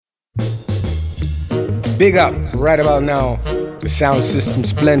Big up right about now. The sound system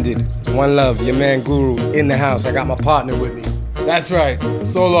splendid. One love, your man Guru in the house. I got my partner with me. That's right.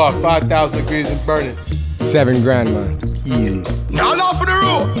 Soul off, 5,000 degrees and burning. $7,000, man. Easy. Now laugh for the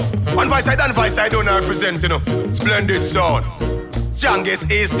road. One voice I don't represent, you know. Splendid sound.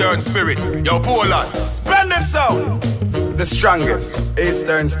 Strongest Eastern spirit. Yo, Poland. Splendid sound. The strongest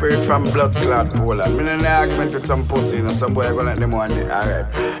Eastern spirit from blood clot Poland. Me in an argument with some pussy, you know, some boy gonna let them one day. Alright.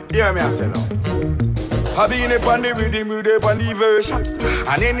 Hear me I say now. I been up on the rhythm, we up on the version.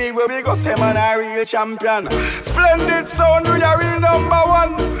 And anyway we go say man a real champion. Splendid sound, we a real number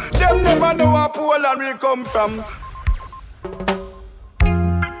one. Them never know where Poland we come from.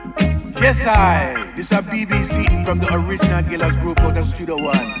 Yes, this a BBC from the original Gillers group out of Studio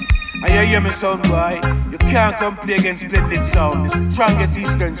One. And you hear me sound boy, you can't come play against Splendid Sound, the strongest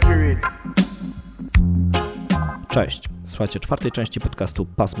Eastern spirit. Cześć, słuchajcie czwartej części podcastu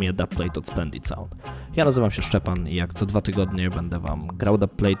Pass Me a Dubplate od Splendid Sound. Ja nazywam się Szczepan i jak co 2 tygodnie będę wam grał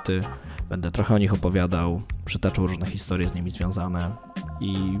dubplate'y, będę trochę o nich opowiadał, przytaczał różne historie z nimi związane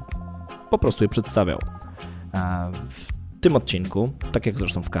i po prostu je przedstawiał. W tym odcinku, tak jak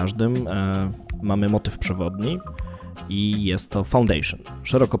zresztą w każdym, mamy motyw przewodni i jest to foundation.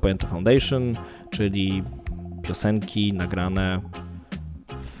 Szeroko pojęte foundation, czyli piosenki nagrane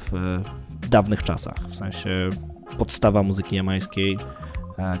w dawnych czasach, w sensie podstawa muzyki jamajskiej,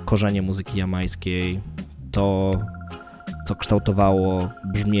 korzenie muzyki jamajskiej, to co kształtowało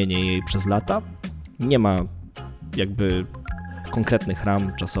brzmienie jej przez lata. Nie ma jakby konkretnych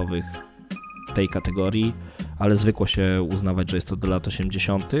ram czasowych tej kategorii, ale zwykło się uznawać, że jest to do lat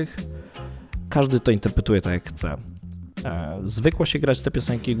 80. Każdy to interpretuje tak jak chce. Zwykło się grać te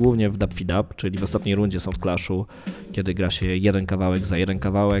piosenki głównie w dub, czyli w ostatniej rundzie soundclashu, kiedy gra się jeden kawałek za jeden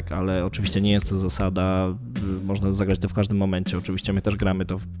kawałek, ale oczywiście nie jest to zasada, można zagrać to w każdym momencie. Oczywiście my też gramy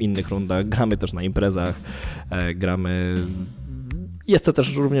to w innych rundach, gramy też na imprezach, jest to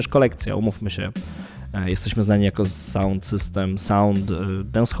też również kolekcja, umówmy się. Jesteśmy znani jako sound system, sound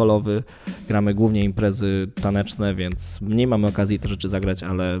dancehallowy, gramy głównie imprezy taneczne, więc mniej mamy okazji te rzeczy zagrać,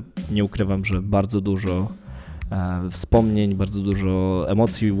 ale nie ukrywam, że bardzo dużo wspomnień, bardzo dużo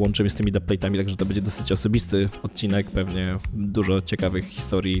emocji łączymy z tymi dubplate'ami, także to będzie dosyć osobisty odcinek, pewnie dużo ciekawych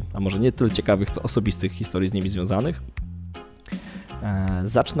historii, a może nie tyle ciekawych, co osobistych historii z nimi związanych.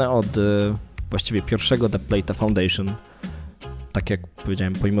 Zacznę od właściwie pierwszego dubplate'a Foundation, tak jak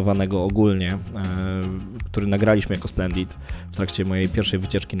powiedziałem, pojmowanego ogólnie, który nagraliśmy jako Splendid w trakcie mojej pierwszej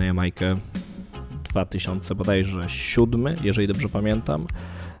wycieczki na Jamajkę 2007, jeżeli dobrze pamiętam.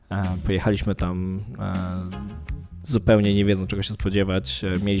 Pojechaliśmy tam zupełnie nie wiedząc czego się spodziewać.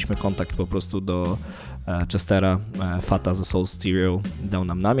 Mieliśmy kontakt po prostu do Chestera, Fata ze Soul Stereo, dał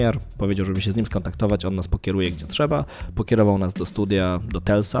nam namiar, powiedział, żeby się z nim skontaktować, on nas pokieruje gdzie trzeba. Pokierował nas do studia, do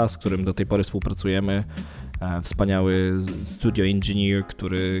Telsa, z którym do tej pory współpracujemy. Wspaniały studio engineer,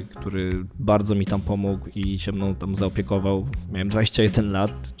 który bardzo mi tam pomógł i się mną tam zaopiekował. Miałem 21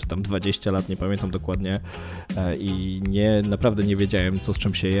 lat, czy tam 20 lat, nie pamiętam dokładnie i naprawdę nie wiedziałem co z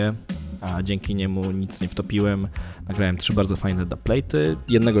czym się je, a dzięki niemu nic nie wtopiłem. Nagrałem 3 bardzo fajne dubplate'y.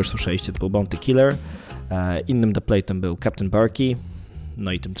 Jednego już słyszeliście, to był Bounty Killer, innym dubplate'em był Captain Barkey,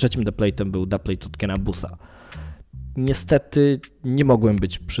 no i tym trzecim dubplate'em był dubplate od Kena Bootha. Niestety nie mogłem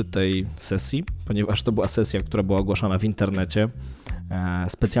być przy tej sesji, ponieważ to była sesja, która była ogłaszana w internecie.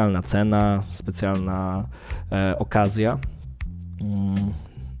 Specjalna cena, specjalna okazja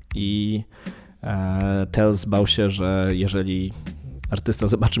i Tels bał się, że jeżeli artysta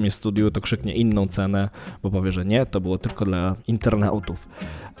zobaczy mnie w studiu, to krzyknie inną cenę, bo powie, że nie, to było tylko dla internautów.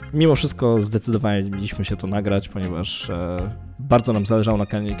 Mimo wszystko zdecydowaliśmy się to nagrać, ponieważ bardzo nam zależało na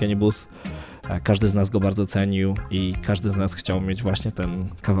Kenie Booth. Każdy z nas go bardzo cenił i każdy z nas chciał mieć właśnie ten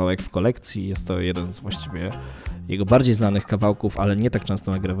kawałek w kolekcji. Jest to jeden z właściwie jego bardziej znanych kawałków, ale nie tak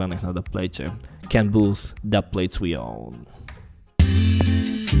często nagrywanych na dubplate'cie. Ken Booth, Dubplates We Own.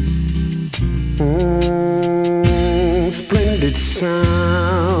 Splendid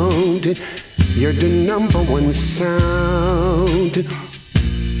sound, you're the number one sound.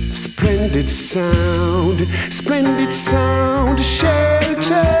 Splendid sound,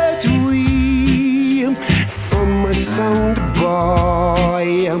 sheltered we from a sound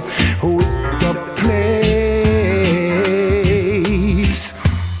boy with the plates.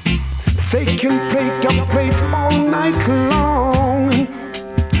 They can play the plates all night long.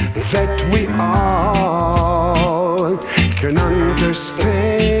 That we all can understand.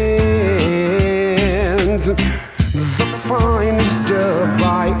 The finest dub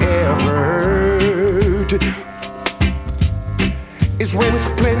I ever heard is when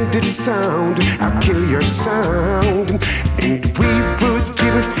splendid sound I'll kill your sound, and we would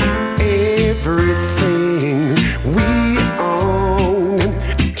give it everything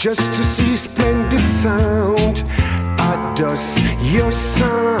just to see splendid sound. Does your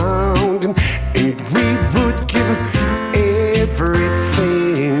sound, and we would give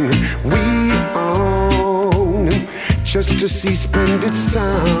everything we own just to see splendid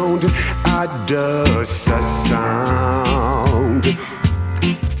sound. Does a sound.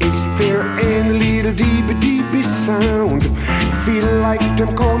 Is there any little DB sound? Feel like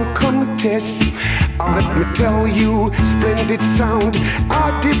them gonna contest? Let me tell you, splendid sound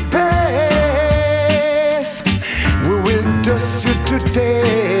are the best. We will dust you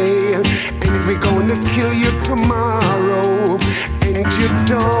today, and we're gonna kill you tomorrow. And you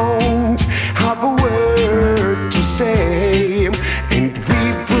don't have a word to say, and we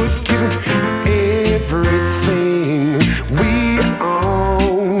would give everything we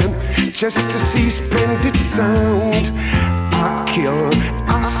own just to see splendid sound. I kill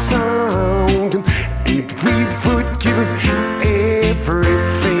a sound, and we would give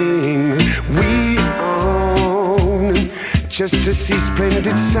everything we own just to see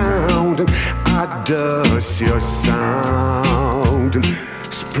splendid sound. Does your sound,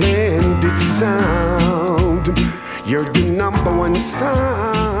 splendid sound, you're the number one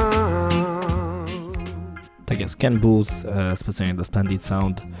sound. Tak jest, Ken Booth, specjalnie dla Splendid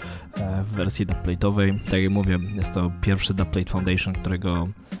Sound w wersji dubplate'owej. Tak jak mówię, jest to pierwszy Dubplate Foundation,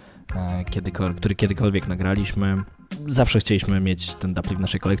 który kiedykolwiek nagraliśmy. Zawsze chcieliśmy mieć ten dubplate w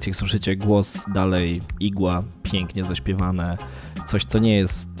naszej kolekcji. Jak słyszycie, głos dalej, igła, pięknie zaśpiewane. Coś, co nie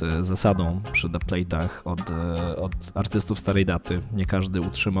jest zasadą przy dubplate'ach od artystów starej daty. Nie każdy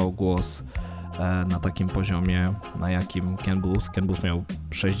utrzymał głos na takim poziomie, na jakim Ken Booth miał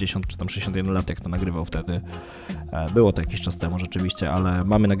 60 czy tam 61 lat, jak to nagrywał wtedy. Było to jakiś czas temu rzeczywiście, ale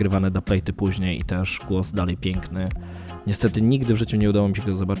mamy nagrywane dubplate'y później i też głos dalej piękny. Niestety nigdy w życiu nie udało mi się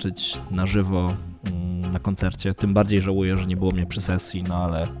go zobaczyć na żywo na koncercie, tym bardziej żałuję, że nie było mnie przy sesji, no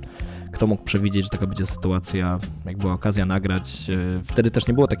ale kto mógł przewidzieć, że taka będzie sytuacja, jak była okazja nagrać. Wtedy też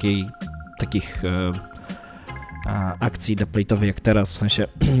nie było takich akcji dubplate'owej jak teraz, w sensie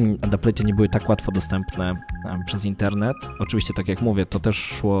dubplate'y nie były tak łatwo dostępne przez internet. Oczywiście, tak jak mówię, to też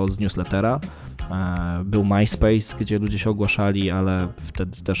szło z newslettera. Był MySpace, gdzie ludzie się ogłaszali, ale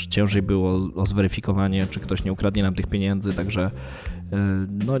wtedy też ciężej było o zweryfikowanie, czy ktoś nie ukradnie nam tych pieniędzy, także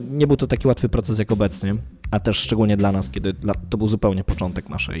no, nie był to taki łatwy proces jak obecnie, a też szczególnie dla nas, kiedy to był zupełnie początek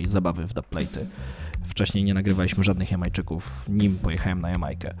naszej zabawy w dubplate'y. Wcześniej nie nagrywaliśmy żadnych Jamajczyków, nim pojechałem na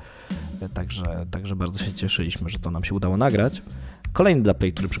Jamajkę, także bardzo się cieszyliśmy, że to nam się udało nagrać. Kolejny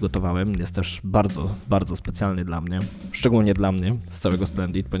dubplate, który przygotowałem, jest też bardzo, bardzo specjalny dla mnie, szczególnie dla mnie, z całego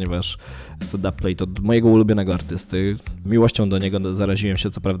Splendid, ponieważ jest to dubplate od mojego ulubionego artysty. Miłością do niego zaraziłem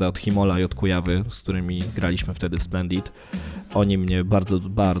się co prawda od Himola i od Kujawy, z którymi graliśmy wtedy w Splendid. Oni mnie bardzo,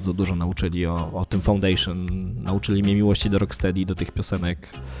 bardzo dużo nauczyli o tym Foundation, nauczyli mnie miłości do rocksteady, do tych piosenek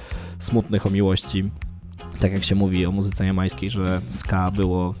smutnych o miłości. Tak jak się mówi o muzyce jamajskiej, że ska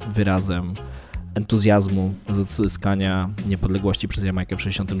było wyrazem entuzjazmu z odzyskania niepodległości przez Jamajkę w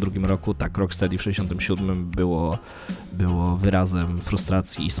 1962 roku, tak rocksteady w 1967 było wyrazem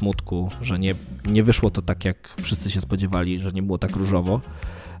frustracji i smutku, że nie wyszło to tak, jak wszyscy się spodziewali, że nie było tak różowo.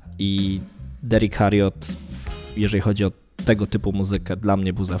 I Derrick Harriott, jeżeli chodzi o tego typu muzykę, dla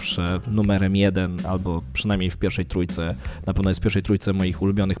mnie był zawsze numerem 1, albo przynajmniej w pierwszej trójce, na pewno jest w pierwszej trójce moich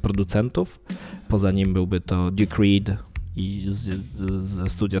ulubionych producentów. Poza nim byłby to Duke Reed i ze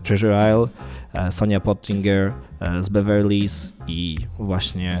studia Treasure Isle, Sonia Pottinger z Beverly's i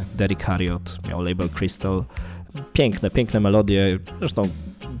właśnie Derrick Harriott miał label Crystal. Piękne melodie, zresztą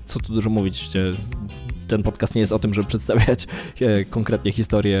co tu dużo mówić, ten podcast nie jest o tym, żeby przedstawiać konkretnie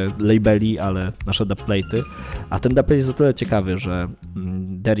historię labeli, ale nasze dubplate'y. A ten dubplate jest o tyle ciekawy, że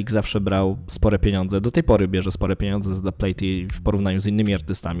Derrick zawsze brał spore pieniądze, do tej pory bierze spore pieniądze za dubplate'y w porównaniu z innymi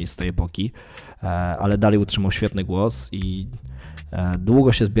artystami z tej epoki, ale dalej utrzymał świetny głos i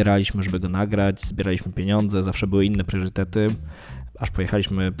długo się zbieraliśmy, żeby go nagrać, zbieraliśmy pieniądze, zawsze były inne priorytety, aż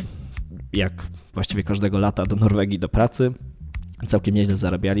pojechaliśmy jak właściwie każdego lata do Norwegii do pracy. Całkiem nieźle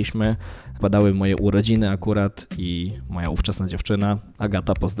zarabialiśmy. Padały moje urodziny akurat i moja ówczesna dziewczyna,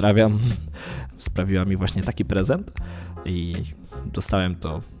 Agata, pozdrawiam, sprawiła mi właśnie taki prezent i dostałem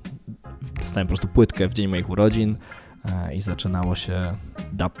po prostu płytkę w dzień moich urodzin i zaczynało się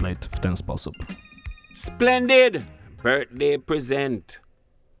dubplate w ten sposób. Splendid birthday present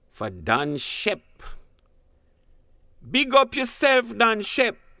for Don Shep. Big up yourself, Don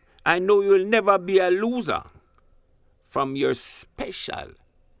Shep. I know you'll never be a loser. From your special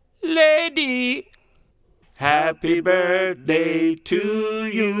lady. Happy birthday to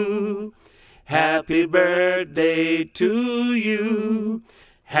you. Happy birthday to you.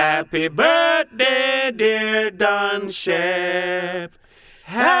 Happy birthday, dear Don Shep.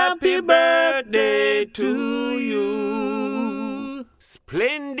 Happy birthday to you.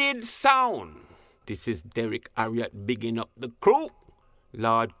 Splendid sound. This is Derek Ariat bigging up the crew.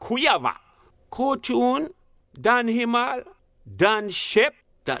 Lord Kuyava. Co-tune, Dan Himal, Dan Shep.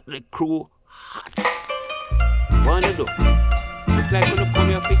 That the crew hot. Wanna do? Look like gonna come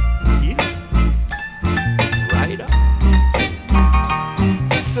here for kill. Right up.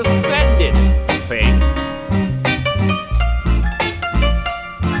 It's a splendid thing.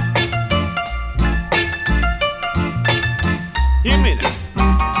 Hear me now.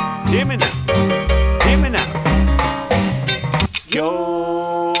 Hear me now. Hear me now.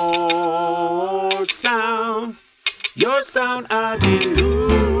 Your sound are the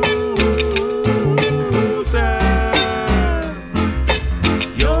loser.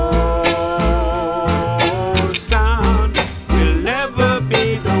 Your sound will never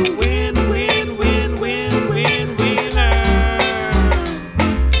be the winner.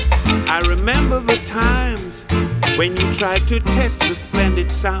 I remember the times when you tried to test the splendid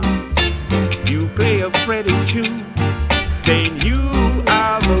sound. You play a Freddie tune, saying you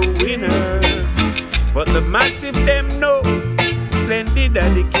are the winner. But the massive them know, splendid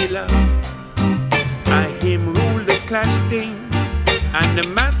are the killer. I him rule the clash thing, and the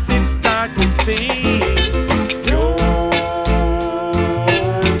massive start to sing.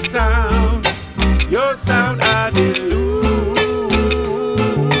 Your sound are the loser.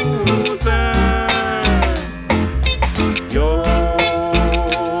 Your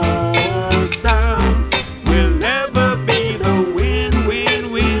sound will never be the winner.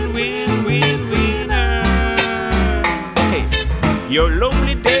 Hey, your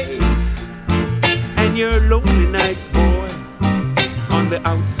lonely days and your lonely nights, boy, on the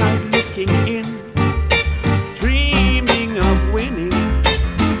outside looking in, dreaming of winning.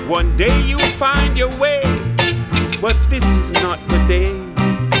 One day you'll find your way, but this is not the day.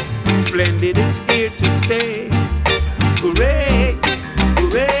 Splendid is here to stay. Hooray,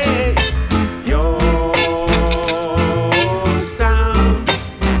 hooray. Your sound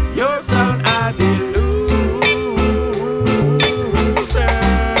are the loser.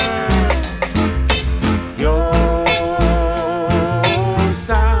 Your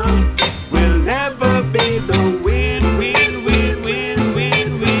sound will never be the winner.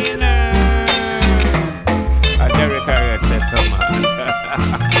 Derek Harriet says so much.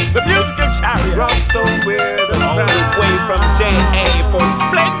 The musical chariot rocks don't wear the all the way from J.A. for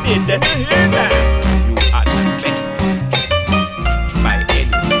splendid. Hear that? You are the dress by any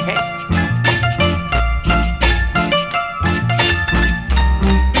test.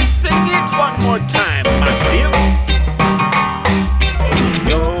 Sing it one more time, massive.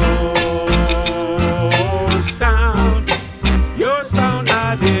 Your sound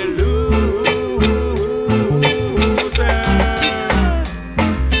are the loser.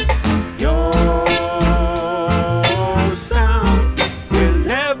 Your sound will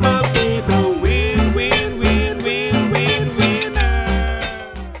never be the winner.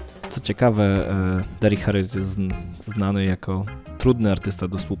 Co ciekawe, Derek Harriott jest znany jako trudny artysta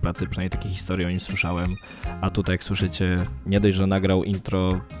do współpracy, przynajmniej takie historie o nim słyszałem, a tutaj jak słyszycie, nie dość, że nagrał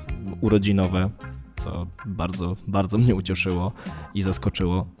intro urodzinowe, co bardzo, bardzo mnie ucieszyło i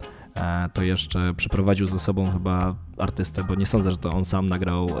zaskoczyło, to jeszcze przyprowadził ze sobą chyba artystę, bo nie sądzę, że to on sam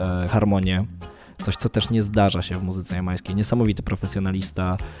nagrał harmonię, coś co też nie zdarza się w muzyce jamajskiej. Niesamowity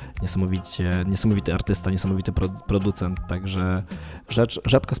profesjonalista, niesamowity artysta, niesamowity producent, także rzecz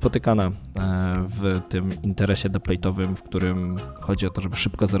rzadko spotykana w tym interesie dubplate'owym, w którym chodzi o to, żeby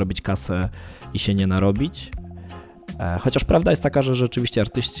szybko zarobić kasę i się nie narobić. Chociaż prawda jest taka, że rzeczywiście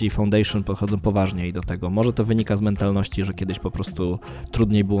artyści Foundation podchodzą poważniej do tego. Może to wynika z mentalności, że kiedyś po prostu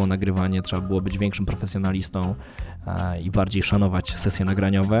trudniej było nagrywanie, trzeba było być większym profesjonalistą i bardziej szanować sesje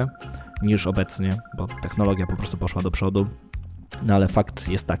nagraniowe niż obecnie, bo technologia po prostu poszła do przodu. No ale fakt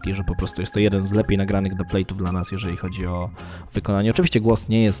jest taki, że po prostu jest to jeden z lepiej nagranych dubplate'ów dla nas, jeżeli chodzi o wykonanie. Oczywiście głos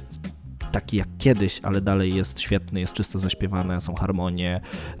nie jest taki jak kiedyś, ale dalej jest świetny, jest czysto zaśpiewane, są harmonie,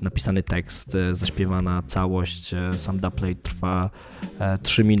 napisany tekst, zaśpiewana całość, sam dubplate trwa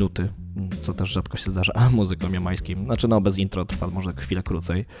 3 minuty, co też rzadko się zdarza muzykom jamańskim, znaczy no bez intro trwa może chwilę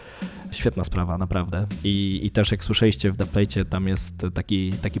krócej. Świetna sprawa, naprawdę. I też jak słyszeliście w dubplate'cie, tam jest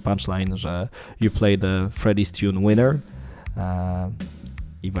taki punchline, że you play the Freddy's Tune winner.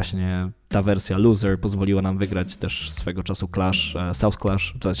 I właśnie ta wersja Loser pozwoliła nam wygrać też swego czasu clash, South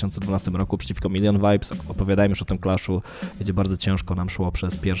Clash w 2012 roku przeciwko Million Vibes. Opowiadajmy już o tym clashu, gdzie bardzo ciężko nam szło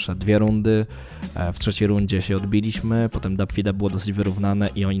przez pierwsze 2 rundy. W trzeciej rundzie się odbiliśmy, potem dubfida było dosyć wyrównane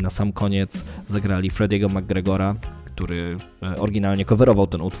i oni na sam koniec zagrali Freddiego McGregora, który oryginalnie coverował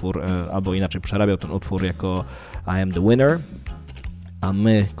ten utwór, albo inaczej przerabiał ten utwór jako I Am The Winner. a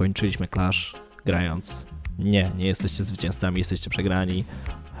my kończyliśmy clash grając nie jesteście zwycięzcami, jesteście przegrani,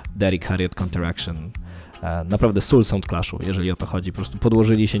 Derek Harriet Counteraction. Naprawdę sól soundclashu, jeżeli o to chodzi. Po prostu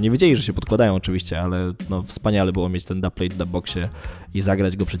podłożyli się, nie wiedzieli, że się podkładają oczywiście, ale no wspaniale było mieć ten dubplate w dubboxie i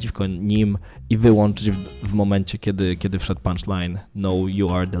zagrać go przeciwko nim i wyłączyć w momencie, kiedy wszedł punchline No,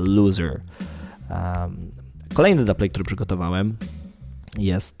 you are the loser. Kolejny dubplate, który przygotowałem,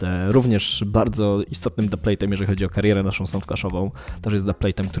 jest również bardzo istotnym dubplate'em, jeżeli chodzi o karierę naszą soundclashową. Też jest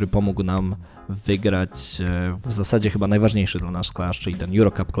dubplate'em, który pomógł nam wygrać w zasadzie chyba najważniejszy dla nas clash, czyli ten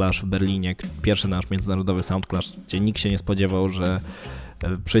Eurocup Clash w Berlinie, pierwszy nasz międzynarodowy soundclash, gdzie nikt się nie spodziewał, że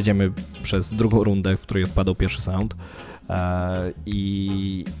przejdziemy przez drugą rundę, w której odpadał pierwszy sound.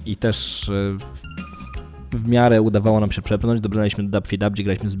 I też w miarę udawało nam się przepchnąć, dobraliśmy do dubp'y, gdzie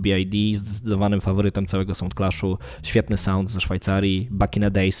graliśmy z BID, zdecydowanym faworytem całego soundclashu, świetny sound ze Szwajcarii, Back in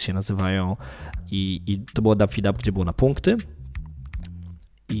the Days się nazywają i to było dubp'y, gdzie było na punkty.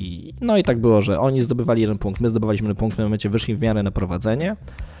 No i tak było, że oni zdobywali 1 punkt, my zdobywaliśmy 1 punkt, w tym momencie wyszli w miarę na prowadzenie,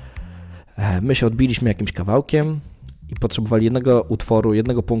 my się odbiliśmy jakimś kawałkiem i potrzebowali jednego utworu,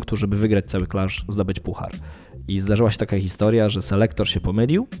 1 punktu, żeby wygrać cały clash, zdobyć puchar. I zdarzyła się taka historia, że selektor się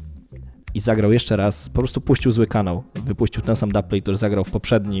pomylił i zagrał jeszcze raz, po prostu puścił zły kanał, wypuścił ten sam dubplate, który zagrał w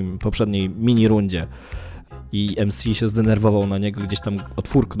poprzedniej mini rundzie i MC się zdenerwował na niego, gdzieś tam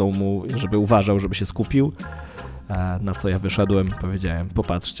odfurknął mu, żeby uważał, żeby się skupił, na co ja wyszedłem, powiedziałem,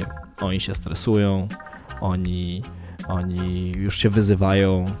 popatrzcie, oni się stresują, oni już się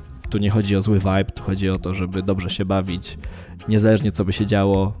wyzywają, tu nie chodzi o zły vibe, tu chodzi o to, żeby dobrze się bawić. Niezależnie co by się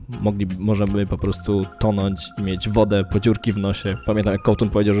działo, możemy po prostu tonąć i mieć wodę po dziurki w nosie. Pamiętam, jak Kołtun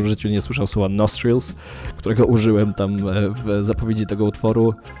powiedział, że w życiu nie słyszał słowa nostrils, którego użyłem tam w zapowiedzi tego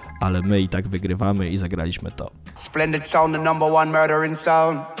utworu, ale my i tak wygrywamy i zagraliśmy to. Splendid sound, the number one murdering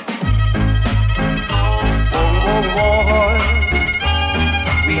sound. Oh, oh, oh.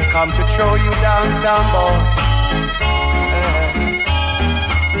 We come to throw you down, sound boy.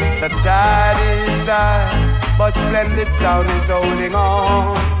 The tide is high, but splendid sound is holding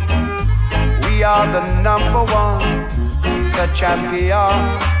on. We are the number one, the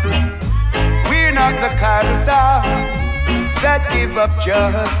champion. We're not the kind of sound that give up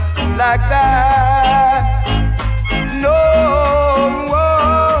just like that. No,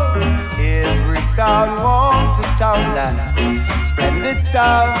 every sound wants to sound like splendid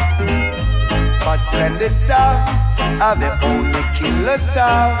sound, but splendid sound are the only killer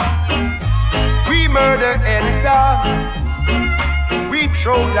sound. We murder any sound, we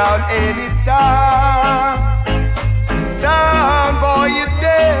throw down any sound. Sound boy, you're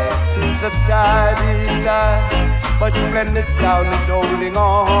dead, the tide is high, but splendid sound is holding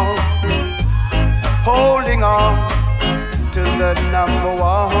on to the number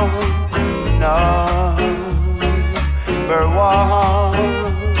one.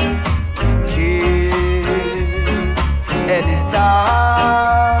 Any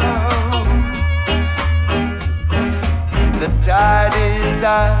sound, the tide is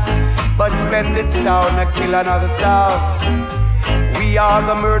high, but splendid sound I kill another sound. We are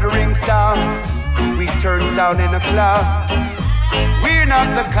the murdering sound, we turn sound in a cloud. We're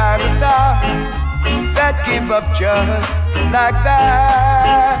not the kind of sound that give up just like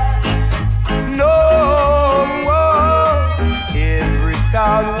that. No, every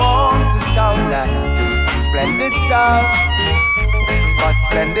sound wants to sound like splendid sound, but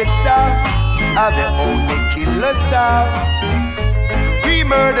splendid sound are the only killer sound. We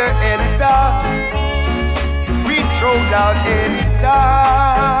murder any sound, we throw down any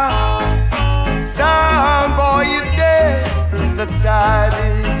sound. Sound boy, you're dead, the tide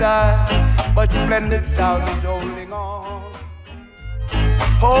is high, but splendid sound is holding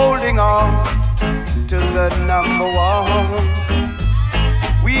on to the number one.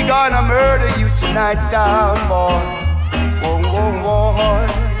 We gonna murder you tonight, sound boy. Whoa, whoa, whoa.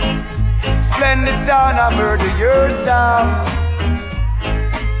 Splendid sound, I murder your sound.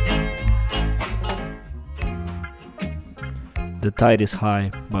 The tide is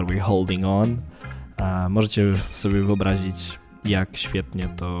high, but we're holding on. Możecie sobie wyobrazić, jak świetnie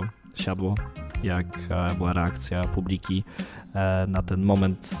to siadło, jak była reakcja publiki na ten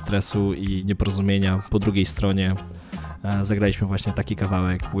moment stresu i nieporozumienia po drugiej stronie. Zagraliśmy właśnie taki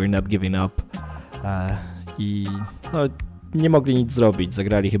kawałek We're Not Giving Up i no, nie mogli nic zrobić.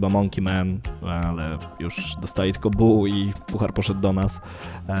 Zagrali chyba Monkey Man, ale już dostali tylko buł i puchar poszedł do nas.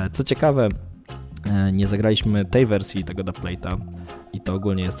 Co ciekawe, nie zagraliśmy tej wersji tego dubplate'a i to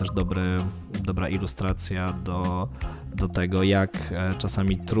ogólnie jest też dobra ilustracja do tego, jak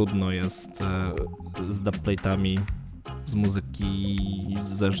czasami trudno jest z dubplate'ami z muzyki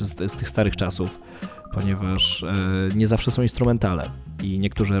z tych starych czasów ponieważ nie zawsze są instrumentale i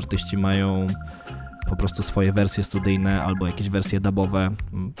niektórzy artyści mają po prostu swoje wersje studyjne albo jakieś wersje dubowe,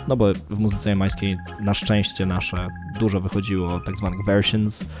 no bo w muzyce jamajskiej na szczęście nasze dużo wychodziło tak zwanych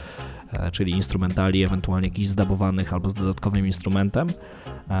versions, czyli instrumentali, ewentualnie jakichś zdubowanych albo z dodatkowym instrumentem,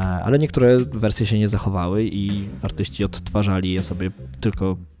 ale niektóre wersje się nie zachowały i artyści odtwarzali je sobie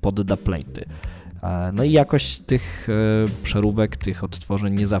tylko pod dubplate'y. No i jakość tych przeróbek, tych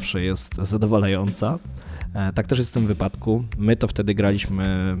odtworzeń nie zawsze jest zadowalająca. Tak też jest w tym wypadku. My to wtedy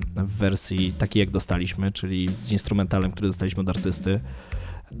graliśmy w wersji takiej, jak dostaliśmy, czyli z instrumentalem, który dostaliśmy od artysty.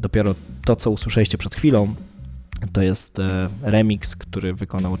 Dopiero to, co usłyszeliście przed chwilą, to jest remix, który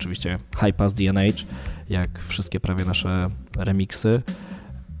wykonał oczywiście High Pass DNH, jak wszystkie prawie nasze remixy.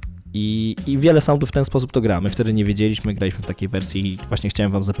 I wiele soundów w ten sposób to gramy. Wtedy nie wiedzieliśmy, graliśmy w takiej wersji i właśnie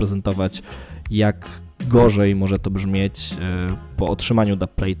chciałem wam zaprezentować, jak gorzej może to brzmieć po otrzymaniu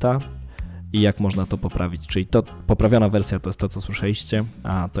dubplate'a i jak można to poprawić. Czyli to poprawiona wersja to jest to, co słyszeliście,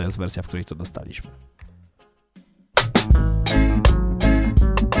 a to jest wersja, w której to dostaliśmy.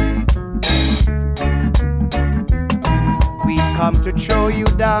 We come to throw you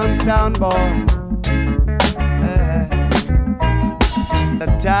down, sound boy. The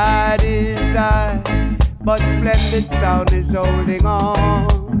tide is high, but splendid sound is holding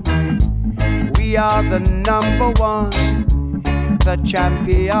on. We are the number one, the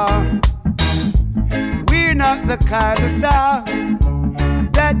champion. We're not the kind of sound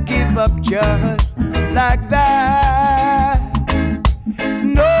that give up just like that.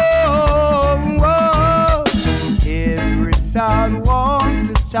 No, every sound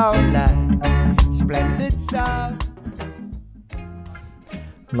wants to sound like splendid sound.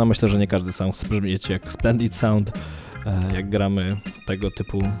 No myślę, że nie każdy sound chce brzmieć jak Splendid Sound, jak gramy tego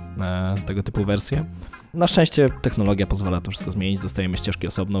typu wersje. Na szczęście technologia pozwala to wszystko zmienić, dostajemy ścieżki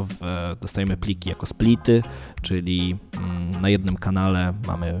osobno, dostajemy pliki jako splity, czyli na jednym kanale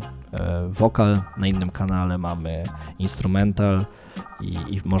mamy wokal, na innym kanale mamy instrumental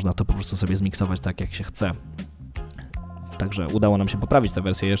i można to po prostu sobie zmiksować tak, jak się chce. Także udało nam się poprawić tę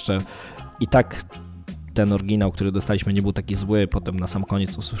wersję jeszcze i tak ten oryginał, który dostaliśmy, nie był taki zły, potem na sam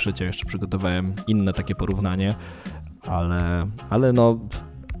koniec usłyszycie, jeszcze przygotowałem inne takie porównanie, ale no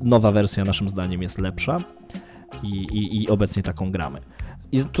nowa wersja naszym zdaniem jest lepsza i obecnie taką gramy.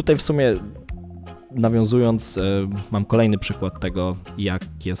 I tutaj w sumie nawiązując, mam kolejny przykład tego,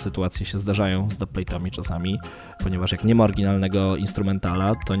 jakie sytuacje się zdarzają z dubplate'ami czasami, ponieważ jak nie ma oryginalnego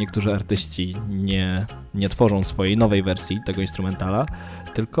instrumentala, to niektórzy artyści nie tworzą swojej nowej wersji tego instrumentala,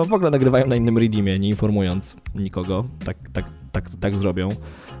 tylko w ogóle nagrywają na innym redeemie, nie informując nikogo, tak zrobią.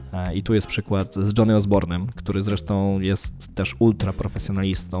 I tu jest przykład z Johnny Osbornem, który zresztą jest też ultra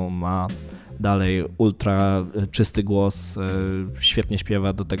profesjonalistą, ma dalej ultra czysty głos, świetnie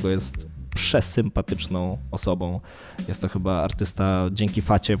śpiewa, do tego jest przesympatyczną osobą. Jest to chyba artysta dzięki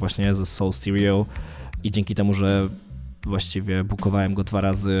facie właśnie ze Soul Stereo i dzięki temu, że właściwie bookowałem go 2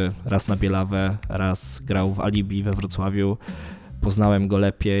 razy, raz na Bielawę, raz grał w Alibi we Wrocławiu, poznałem go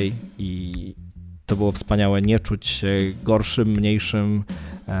lepiej i to było wspaniałe, nie czuć się gorszym, mniejszym,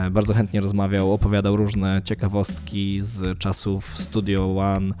 bardzo chętnie rozmawiał, opowiadał różne ciekawostki z czasów Studio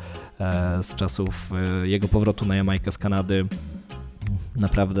One, z czasów jego powrotu na Jamajkę z Kanady.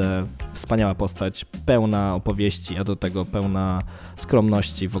 Naprawdę wspaniała postać, pełna opowieści, a do tego pełna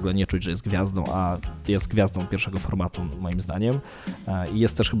skromności, w ogóle nie czuć, że jest gwiazdą, a jest gwiazdą pierwszego formatu moim zdaniem. I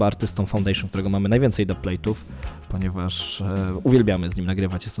jest też chyba artystą Foundation, którego mamy najwięcej dubplate'ów, ponieważ uwielbiamy z nim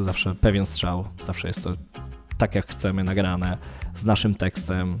nagrywać, jest to zawsze pewien strzał, zawsze jest to tak jak chcemy nagrane, z naszym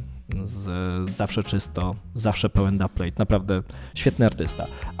tekstem, zawsze czysto, zawsze pełen dubplate, naprawdę świetny artysta.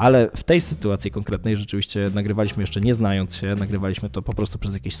 Ale w tej sytuacji konkretnej rzeczywiście nagrywaliśmy jeszcze nie znając się, nagrywaliśmy to po prostu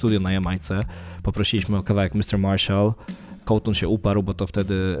przez jakieś studio na Jamajce, poprosiliśmy o kawałek Mr. Marshall, Kołtun się uparł, bo to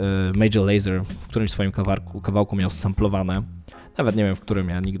wtedy Major Lazer w którymś swoim kawałku miał samplowane. Nawet nie wiem, w którym,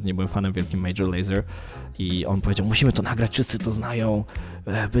 ja nigdy nie byłem fanem wielkim Major Lazer i on powiedział, musimy to nagrać, wszyscy to znają,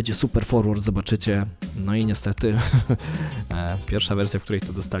 będzie super forward, zobaczycie. No i niestety pierwsza wersja, w której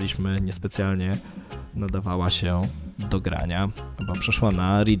to dostaliśmy, niespecjalnie nadawała się do grania, bo przeszła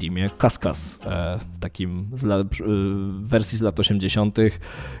na redeemie Kaskas, takim wersji z lat 80.,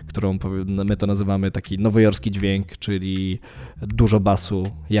 którą my to nazywamy taki nowojorski dźwięk, czyli dużo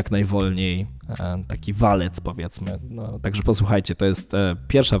basu, jak najwolniej, taki walec powiedzmy. No, także posłuchajcie, to jest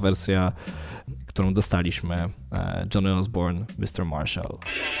pierwsza wersja, którą dostaliśmy, Johnny Osborne, Mr. Marshall.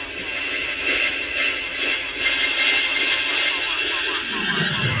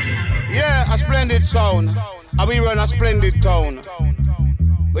 Yeah, a splendid sound. We run a splendid town.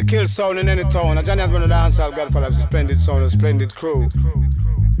 We kill sound in any town. A Johnny has run a dancehall, God for life, a splendid sound, a splendid crew.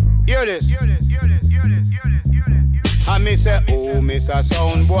 Hear this. And me say, oh, miss a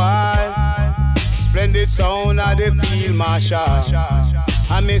sound boy. Splendid sound of the field marshal.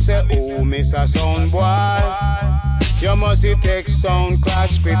 And me say, oh, miss a sound boy. You must take sound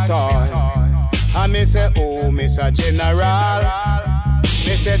class fit toy. And me say, oh, miss a general.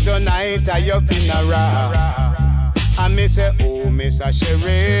 Me say tonight at your funeral. And me say, oh, miss a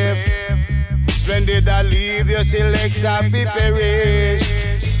sheriff. Splendid I leave your selector fi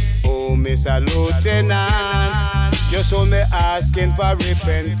perish. Oh, miss a lieutenant. You saw me asking for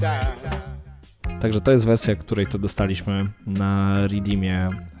repentance. Także to jest wersja, której to dostaliśmy na redeemie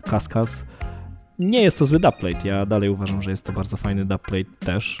Cascas. Nie jest to zły dubplate, ja dalej uważam, że jest to bardzo fajny dubplate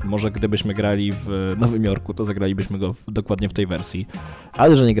też. Może gdybyśmy grali w Nowym Jorku, to zagralibyśmy go dokładnie w tej wersji.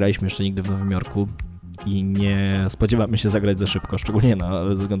 Ale że nie graliśmy jeszcze nigdy w Nowym Jorku i nie spodziewamy się zagrać za szybko, szczególnie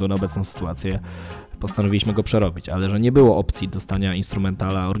ze względu na obecną sytuację, postanowiliśmy go przerobić. Ale że nie było opcji dostania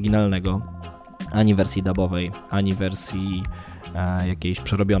instrumentala oryginalnego, ani wersji dubowej, ani wersji jakiejś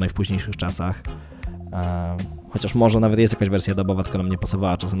przerobionej w późniejszych czasach. Chociaż może nawet jest jakaś wersja dubowa, tylko nam nie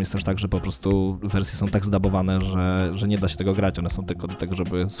pasowała. Czasem jest też tak, że po prostu wersje są tak zdubowane, że nie da się tego grać. One są tylko do tego,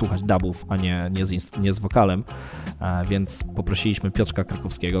 żeby słuchać dubów, a nie z wokalem. Więc poprosiliśmy Piotrka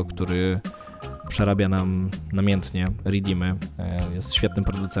Krakowskiego, który przerabia nam namiętnie redeemy. Jest świetnym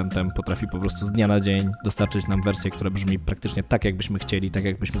producentem, potrafi po prostu z dnia na dzień dostarczyć nam wersję, która brzmi praktycznie tak, jakbyśmy chcieli, tak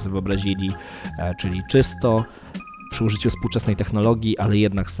jakbyśmy sobie wyobrazili, czyli czysto, przy użyciu współczesnej technologii, ale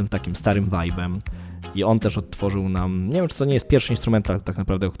jednak z tym takim starym vibe'em. I on też odtworzył nam, nie wiem, czy to nie jest pierwszy instrumental tak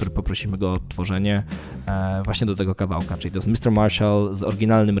naprawdę, o który poprosimy go o odtworzenie, właśnie do tego kawałka, czyli to jest Mr. Marshall z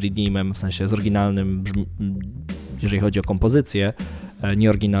oryginalnym redeemem, w sensie z oryginalnym, jeżeli chodzi o kompozycję,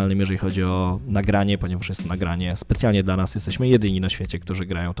 nieoryginalnym, jeżeli chodzi o nagranie, ponieważ jest to nagranie specjalnie dla nas. Jesteśmy jedyni na świecie, którzy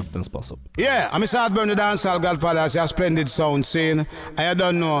grają to w ten sposób. Yeah, I'm a Southburn the dancehall godfather, it's a splendid sound scene. I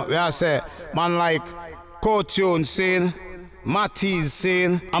don't know, I say, man like Cartoon scene, Matty's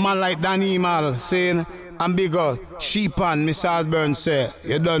scene, a man like Danny Mal scene, and big up Sheepan, Miss Southburn say,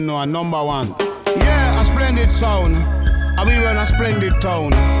 you don't know, a number one. Yeah, a splendid sound, and we run a splendid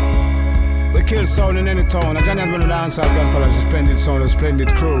town. We kill sound in any town, a Johnny Osborne the dancehall godfather, it's a splendid sound, a splendid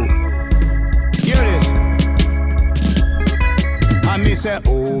crew. Hear this. And me say,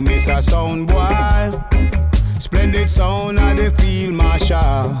 oh, miss a sound boy, splendid sound of the field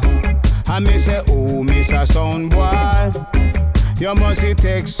marshal. And me say, oh, miss a sound boy, you must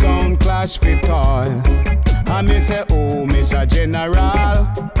take sound class fit toy. And me say, oh, miss a general,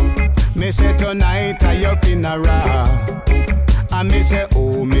 me say tonight at your funeral. And me say,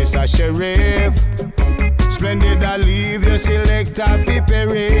 oh, miss a sheriff, splendid I leave your selector fi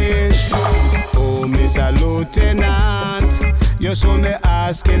perish. Oh, miss a lieutenant, you saw me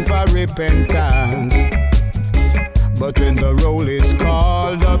asking for repentance. But when the roll is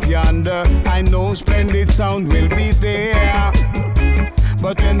called up yonder, I know splendid sound will be there.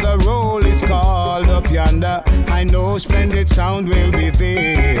 But when the roll is called up yonder, I know splendid sound will be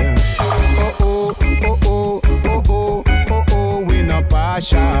there. Oh, oh, oh, oh, oh, oh, oh, oh, we no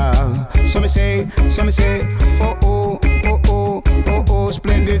partial. Some say, oh, oh, oh, oh, oh, oh,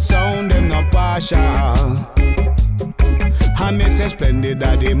 splendid sound, them no partial. And me say splendid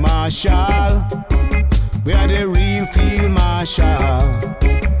are the marshal. We are the real field marshal.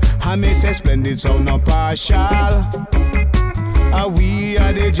 And me say splendid sound no partial. And we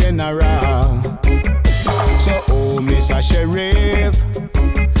are the general. So oh, Miss a sheriff,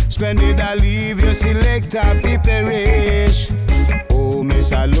 splendid I leave your selector fi perish. Oh,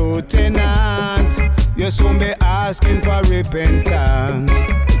 Miss a lieutenant, you soon be asking for repentance.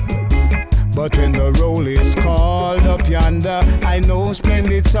 But when the roll is called up yonder, I know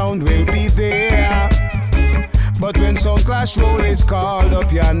splendid sound will be there. But when sound clash roll is called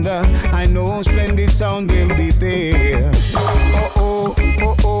up yonder, I know splendid sound will be there. Oh, oh,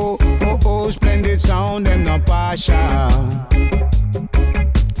 oh, oh, oh, oh, splendid sound, them no partial.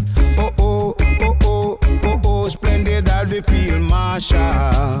 Oh, oh, oh, oh, oh, oh, splendid are the field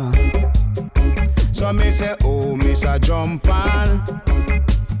marshal. So me say, oh, miss a jump on,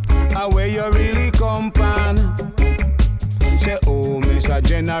 where you really come on. Say, oh, miss a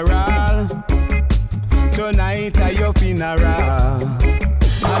general, tonight at your funeral.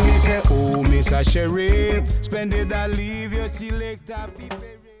 And me say, oh, miss a sheriff, splendid I leave your selector.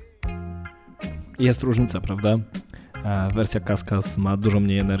 Jest różnica, prawda? Wersja Cascas ma dużo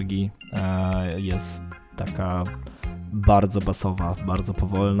mniej energii, jest taka bardzo basowa, bardzo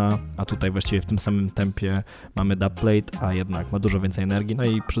powolna, a tutaj właściwie w tym samym tempie mamy dubplate, a jednak ma dużo więcej energii, no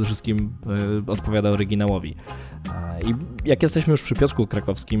i przede wszystkim odpowiada oryginałowi. I jak jesteśmy już przy Piotrku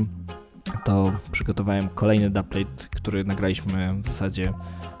Krakowskim, to przygotowałem kolejny dubplate, który nagraliśmy w zasadzie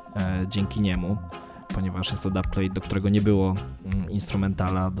dzięki niemu. ponieważ jest to dubplate, do którego nie było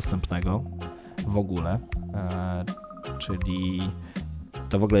instrumentala dostępnego w ogóle, czyli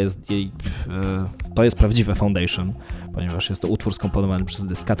to w ogóle jest to jest prawdziwe foundation, ponieważ jest to utwór skomponowany przez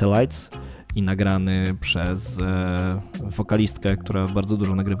The Skupialiśmy i nagrany przez wokalistkę, która bardzo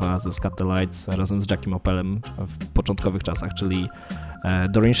dużo nagrywała ze Skupialiśmy razem z Jackiem Opelem w początkowych czasach, czyli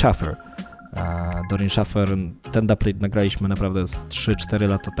Doreen Shaffer. Doreen Shaffer, ten dubplate nagraliśmy naprawdę z 3-4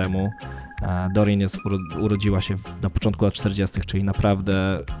 lata temu. Doreen urodziła się na początku lat 40., czyli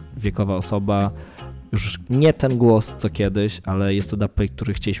naprawdę wiekowa osoba. Już nie ten głos co kiedyś, ale jest to dubplate,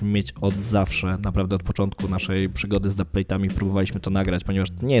 który chcieliśmy mieć od zawsze, naprawdę od początku naszej przygody z dubplate'ami próbowaliśmy to nagrać, ponieważ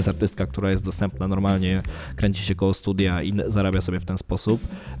to nie jest artystka, która jest dostępna normalnie, kręci się koło studia i zarabia sobie w ten sposób,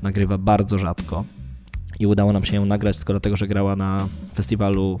 nagrywa bardzo rzadko i udało nam się ją nagrać tylko dlatego, że grała na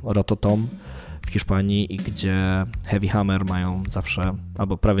festiwalu Rototom w Hiszpanii, i gdzie Heavy Hammer mają zawsze,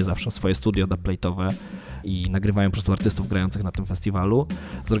 albo prawie zawsze swoje studio dubplate'owe i nagrywają po prostu artystów grających na tym festiwalu.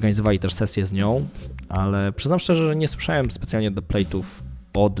 Zorganizowali też sesję z nią, ale przyznam szczerze, że nie słyszałem specjalnie dubplate'ów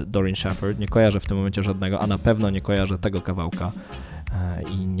od Doreen Shaffer, nie kojarzę w tym momencie żadnego, a na pewno nie kojarzę tego kawałka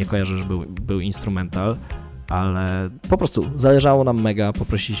i nie kojarzę, że był instrumental, ale po prostu zależało nam mega,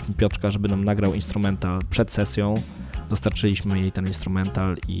 poprosiliśmy Piotrka, żeby nam nagrał instrumental przed sesją, dostarczyliśmy jej ten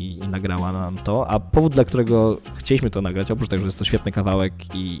instrumental i nagrała nam to, a powód, dla którego chcieliśmy to nagrać, oprócz tego, że jest to świetny kawałek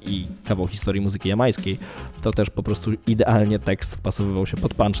i kawał historii muzyki jamajskiej, to też po prostu idealnie tekst wpasowywał się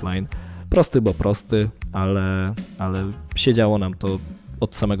pod punchline. Prosty, bo prosty, ale siedziało nam to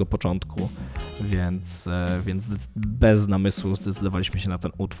od samego początku, więc bez namysłu zdecydowaliśmy się na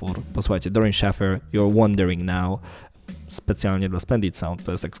ten utwór. Posłuchajcie, Doreen Shaffer, You're Wondering Now, specjalnie dla Splendid Sound,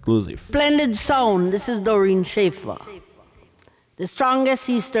 to jest exclusive. Splendid Sound, this is Doreen Shaffer. The strongest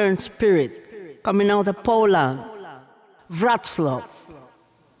Eastern spirit coming out of Poland, Wrocław.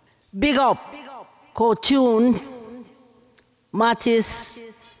 Big up, co-tune, Matis,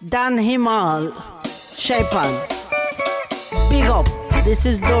 Dan Himal, Shepan. Big up, this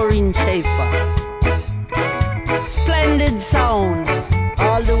is Doreen Shaffer. Splendid Sound,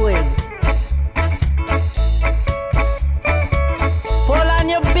 all the way. Poland,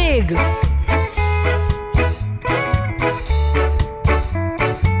 you're big.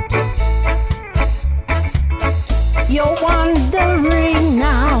 You're wondering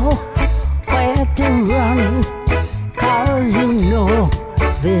now where to run, 'cause you know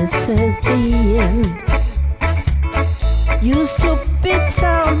this is the end. You stupid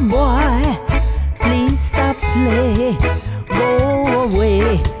sound boy, please stop play, go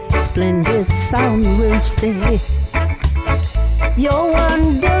away, Splendid Sound will stay. You're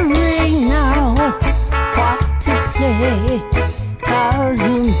wondering now what to play, 'cause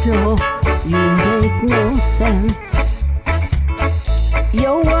you know you make no sense.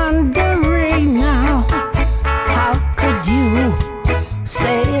 You're wondering now, how could you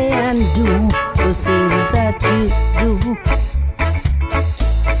say and do the things that you do?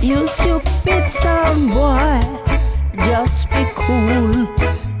 You stupid sound boy, just be cool,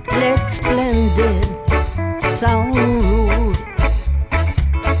 let Splendid Sound rule.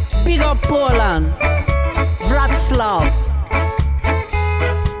 Big up Poland, Wrocław.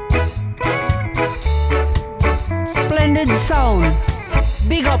 Splendid Sound,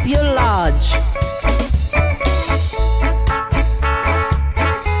 big up your lodge.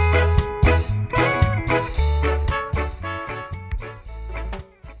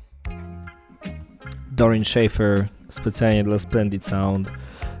 Doreen Shaffer, specjalnie dla Splendid Sound.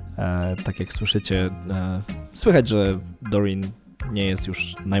 Tak jak słyszycie, słychać, że Doreen nie jest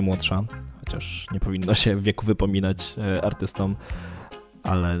już najmłodsza, chociaż nie powinno się w wieku wypominać artystom,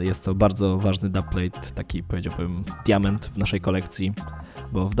 ale jest to bardzo ważny dubplate, taki powiedziałbym diament w naszej kolekcji,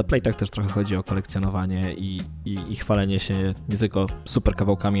 bo w dubplate'ach też trochę chodzi o kolekcjonowanie i chwalenie się nie tylko super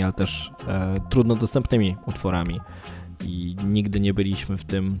kawałkami, ale też trudno dostępnymi utworami i nigdy nie byliśmy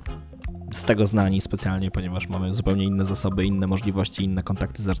z tego znani specjalnie, ponieważ mamy zupełnie inne zasoby, inne możliwości, inne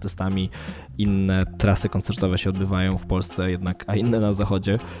kontakty z artystami, inne trasy koncertowe się odbywają w Polsce jednak, a inne na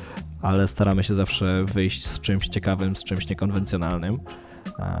zachodzie, ale staramy się zawsze wyjść z czymś ciekawym, z czymś niekonwencjonalnym.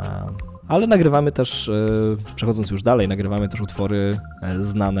 Ale nagrywamy też, przechodząc już dalej, nagrywamy też utwory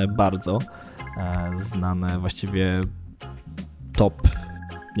znane bardzo, znane właściwie top,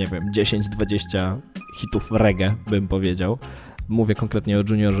 nie wiem, 10-20 hitów reggae, bym powiedział. Mówię konkretnie o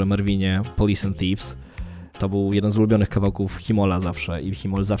Juniorze Marvinie, Police and Thieves. To był jeden z ulubionych kawałków Himola zawsze i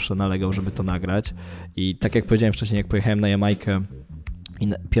Himol zawsze nalegał, żeby to nagrać. I tak jak powiedziałem wcześniej, jak pojechałem na Jamajkę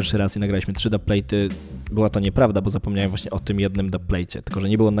pierwszy raz i nagraliśmy 3 dubplate'y, była to nieprawda, bo zapomniałem właśnie o tym jednym dubplate'cie, tylko że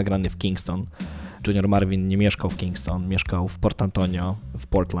nie był on nagrany w Kingston, Junior Marvin nie mieszkał w Kingston, mieszkał w Port Antonio, w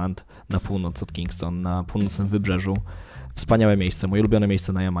Portland, na północ od Kingston, na północnym wybrzeżu. Wspaniałe miejsce, moje ulubione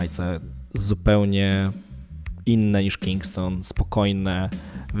miejsce na Jamajce, zupełnie inne niż Kingston, spokojne,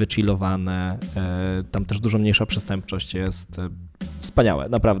 wychillowane, tam też dużo mniejsza przestępczość jest, wspaniałe,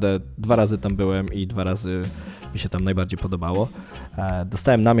 naprawdę 2 razy tam byłem i 2 razy mi się tam najbardziej podobało.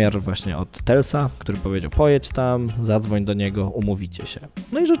 Dostałem namiar właśnie od Telsa, który powiedział pojedź tam, zadzwoń do niego, umówicie się.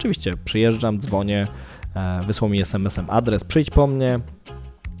 No i rzeczywiście przyjeżdżam, dzwonię, wysłał mi SMS-em adres, przyjdź po mnie,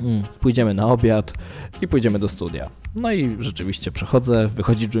 pójdziemy na obiad i pójdziemy do studia. No i rzeczywiście przechodzę,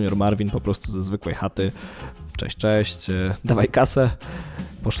 wychodzi Junior Marvin po prostu ze zwykłej chaty. Cześć, dawaj kasę.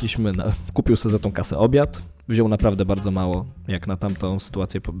 Poszliśmy, kupił sobie za tą kasę obiad. Wziął naprawdę bardzo mało, jak na tamtą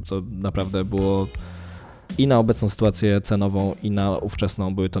sytuację. To naprawdę było i na obecną sytuację cenową, i na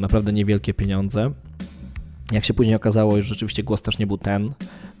ówczesną były to naprawdę niewielkie pieniądze. Jak się później okazało, już rzeczywiście głos też nie był ten,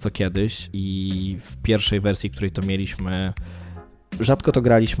 co kiedyś i w pierwszej wersji, której to mieliśmy, rzadko to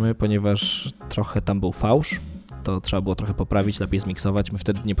graliśmy, ponieważ trochę tam był fałsz. To trzeba było trochę poprawić, lepiej zmiksować. My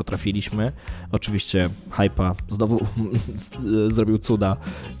wtedy nie potrafiliśmy. Oczywiście Hypa znowu zrobił cuda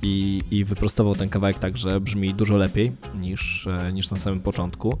i wyprostował ten kawałek tak, że brzmi dużo lepiej niż na samym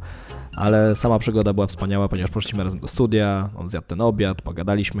początku. Ale sama przygoda była wspaniała, ponieważ poszliśmy razem do studia, on zjadł ten obiad,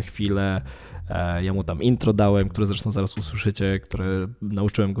 pogadaliśmy chwilę, ja mu tam intro dałem, które zresztą zaraz usłyszycie, które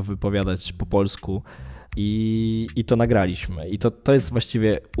nauczyłem go wypowiadać po polsku. I to nagraliśmy. I to jest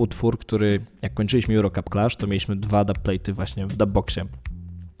właściwie utwór, który jak kończyliśmy Euro Cup Clash, to mieliśmy 2 dubplate'y właśnie w dubboxie.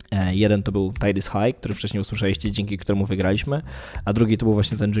 Jeden to był Tide is High, który wcześniej usłyszeliście, dzięki któremu wygraliśmy, a drugi to był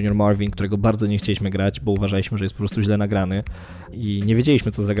właśnie ten Junior Marvin, którego bardzo nie chcieliśmy grać, bo uważaliśmy, że jest po prostu źle nagrany i nie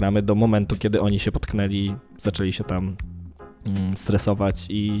wiedzieliśmy, co zagramy do momentu, kiedy oni się potknęli, zaczęli się tam stresować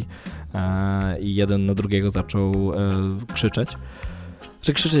i jeden na drugiego zaczął krzyczeć.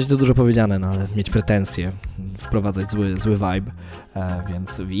 Że krzyczeć to dużo powiedziane, no ale mieć pretensje, wprowadzać zły vibe,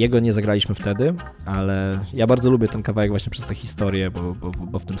 więc jego nie zagraliśmy wtedy, ale ja bardzo lubię ten kawałek właśnie przez tę historię,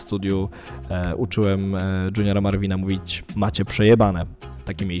 bo w tym studiu uczyłem Juniora Marvina mówić macie przejebane.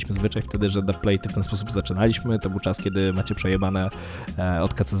 Taki mieliśmy zwyczaj wtedy, że dubplate'y w ten sposób zaczynaliśmy. To był czas, kiedy macie przejebane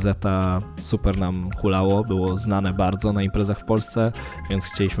od KCZ-a super nam hulało, było znane bardzo na imprezach w Polsce, więc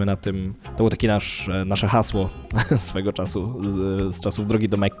chcieliśmy na tym, to było takie nasze hasło swego czasu, z czasów drogi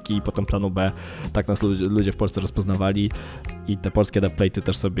do Mekki i potem planu B. Tak nas ludzie w Polsce rozpoznawali i te polskie dubplate'y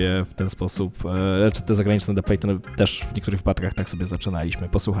też sobie w ten sposób, czy te zagraniczne dubplate'y no, też w niektórych wypadkach tak sobie zaczynaliśmy.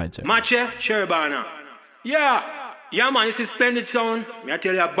 Posłuchajcie. Macie Sherbana. Yeah! Yeah, man, this is splendid sound. Me I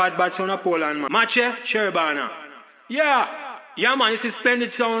tell you a bad sound of Poland, man. Macie Sherbana. Yeah! Yeah, man, this is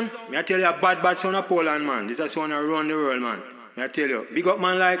splendid sound. Me I tell you a bad sound of Poland, man. This is sound around the world, man. Me I tell you. Big up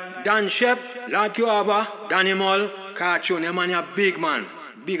man like Dan Shep, Lord Kiwava, Danny Mull, Cartoon. Them man, you big man.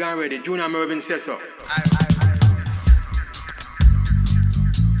 Big and ready. Junior Mervyn says so.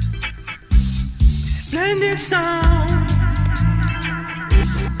 Splendid sound.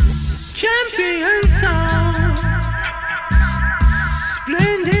 Champion sound.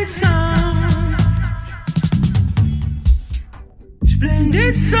 Splendid sound.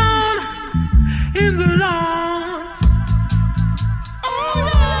 Splendid sound in the lawn.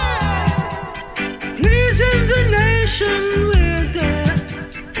 Pleasing the nation with their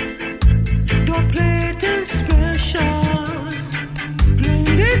dubplate'y specials.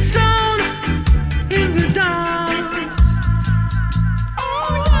 Splendid sound in the dance.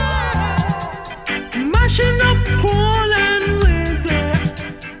 Mashing up Poland with their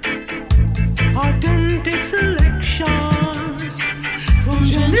authentic selections from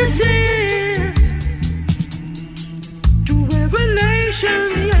Genesis to Revelation,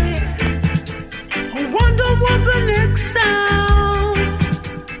 yeah. I wonder what the next sound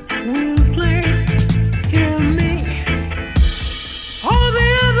will play. Hear me. All the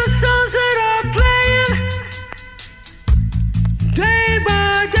other songs that are playing day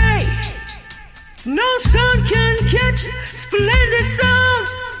by day, no sound can catch splendid sound.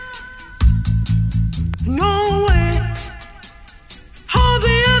 No way. All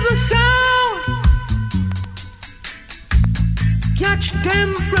the other sound catch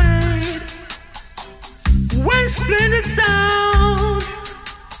them afraid. When splendid sound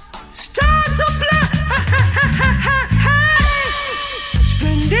start to play,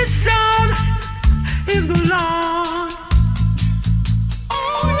 splendid sound in the lawn.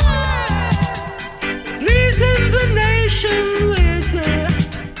 Pleasing the nation with their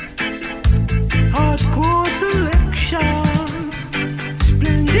hardcore selections.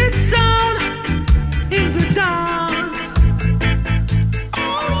 Splendid sound in the dance.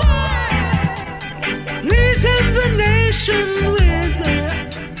 Pleasing the nation with their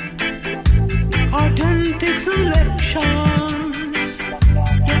Splendid sound.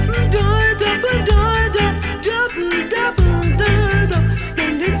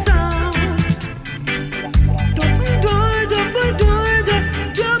 Splendid sound.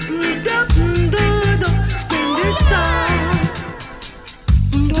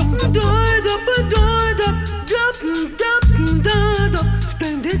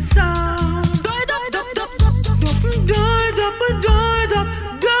 Splendid sound.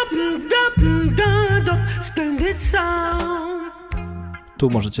 Splendid sound. Tu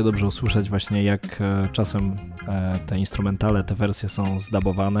możecie dobrze usłyszeć właśnie, jak czasem te instrumentale, te wersje są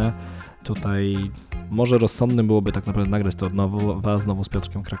zdabowane. Tutaj może rozsądnym byłoby tak naprawdę nagrać to od nowa, znowu z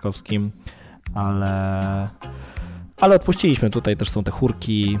Piotrkiem Krakowskim, ale odpuściliśmy. Tutaj też są te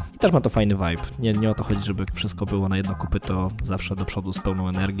chórki i też ma to fajny vibe. Nie o to chodzi, żeby wszystko było na jedno kopyto, zawsze do przodu z pełną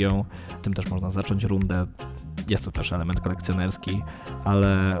energią. Tym też można zacząć rundę. Jest to też element kolekcjonerski,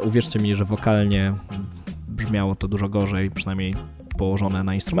 ale uwierzcie mi, że wokalnie brzmiało to dużo gorzej, przynajmniej położone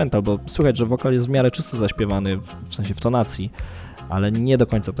na instrumental, bo słychać, że wokal jest w miarę czysto zaśpiewany, w sensie w tonacji, ale nie do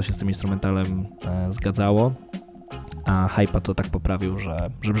końca to się z tym instrumentalem zgadzało, a Hypa to tak poprawił, że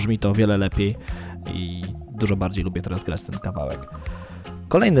brzmi to o wiele lepiej i dużo bardziej lubię teraz grać ten kawałek.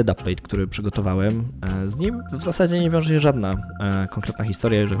 Kolejny dubplate, który przygotowałem, z nim w zasadzie nie wiąże się żadna konkretna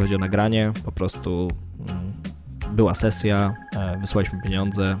historia, jeżeli chodzi o nagranie, po prostu była sesja, wysłaliśmy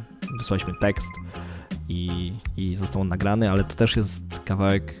pieniądze, wysłaliśmy tekst i został on nagrany, ale to też jest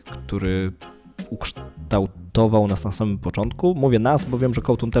kawałek, który ukształtował nas na samym początku. Mówię nas, bo wiem, że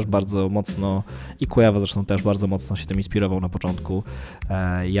Kołtun też bardzo mocno i Kujawa zresztą też bardzo mocno się tym inspirował na początku.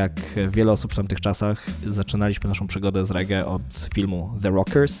 Jak wiele osób w tamtych czasach zaczynaliśmy naszą przygodę z reggae od filmu The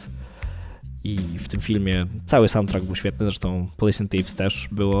Rockers i w tym filmie cały soundtrack był świetny, zresztą Police and Thieves też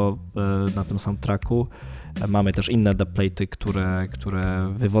było na tym soundtracku. Mamy też inne dubplate'y,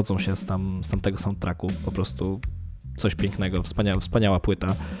 które wywodzą się z tamtego soundtracku, po prostu coś pięknego, wspaniała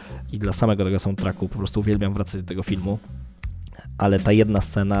płyta i dla samego tego soundtracku po prostu uwielbiam wracać do tego filmu. Ale ta jedna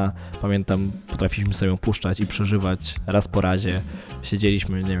scena, pamiętam, potrafiliśmy sobie ją puszczać i przeżywać raz po razie.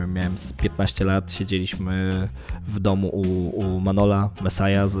 Siedzieliśmy, nie wiem, miałem z 15 lat, siedzieliśmy w domu u Manola,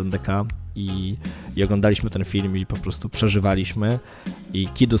 Messiah z NDK i oglądaliśmy ten film i po prostu przeżywaliśmy. I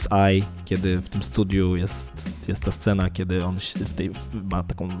Kiddu's Eye, kiedy w tym studiu jest ta scena, kiedy on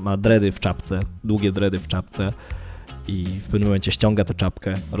ma dready w czapce, długie dready w czapce i w pewnym momencie ściąga tę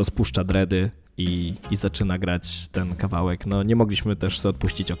czapkę, rozpuszcza dready i zaczyna grać ten kawałek. No nie mogliśmy też sobie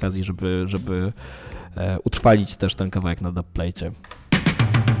odpuścić okazji, żeby utrwalić też ten kawałek na dubplate'cie.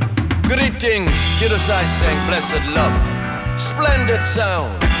 Greetings, Kiddu's Eye sang blessed love, splendid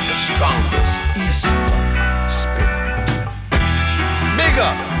sound, the strongest Eastern spirit. Big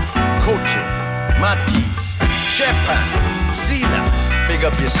up, Coaching, Matisse, Shepan, Zila, big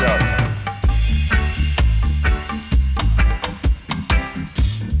up yourself.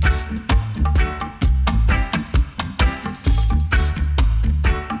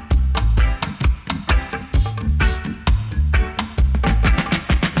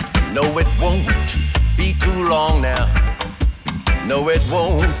 No, it won't be too long now. No, it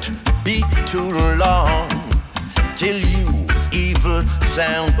won't be too long till you evil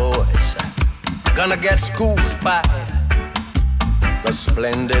sound boys gonna get schooled by the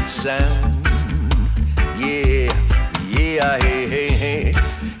splendid sound. Yeah, yeah, hey, hey, hey.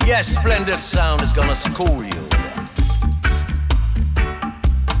 Yes, splendid sound is gonna school you.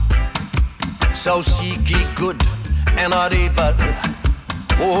 So seek ye good and not evil.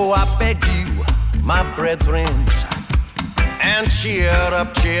 Oh, I beg you, my brethren, and cheer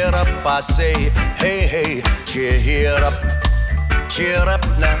up, I say, hey, hey, cheer up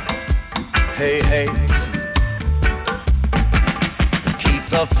now, hey, hey. Keep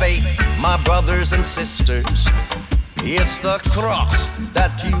the faith, my brothers and sisters, it's the cross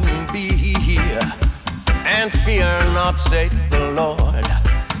that you bear, and fear not, saith the Lord,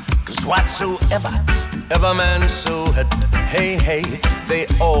 'cause whatsoever ever man soweth, hey, hey, they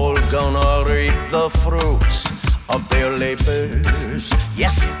all gonna reap the fruits of their labors.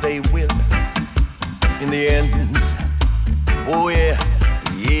 Yes, they will, in the end. Oh yeah,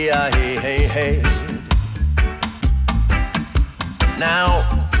 yeah, hey, hey, hey. Now,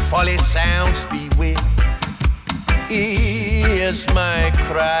 folly sounds beware, is my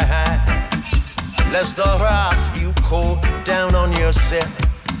cry, lest the wrath you call down on yourself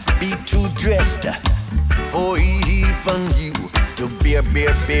be too dread for even you to bear,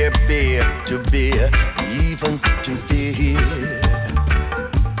 to bear, even to bear.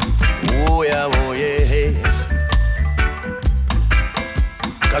 Oh yeah,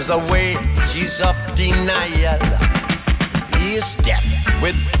 'cause the wages of denial is death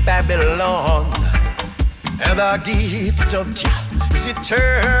with Babylon, And the gift of Jah is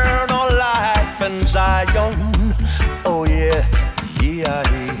eternal life in Zion. Oh yeah, yeah,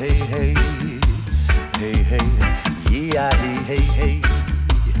 hey, hey, hey, hey, hey, yeah, hey, hey, hey.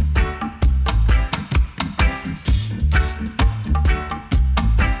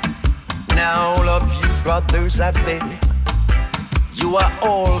 Now all of you brothers out there, you are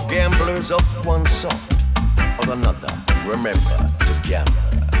all gamblers of one sort or another. Remember to gamble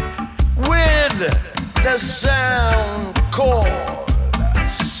with the sound called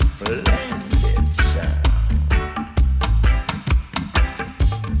splendid sound.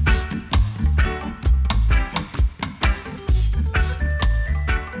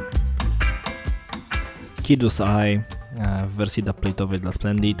 Kiddu's Eye w wersji dubplate'owej dla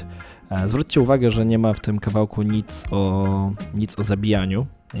Splendid. Zwróćcie uwagę, że nie ma w tym kawałku nic o zabijaniu,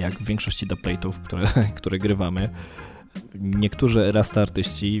 jak w większości dubplate'ów, które grywamy. Niektórzy rasta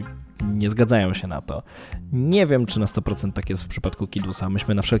artyści nie zgadzają się na to. Nie wiem, czy na 100% tak jest w przypadku Kiddusa.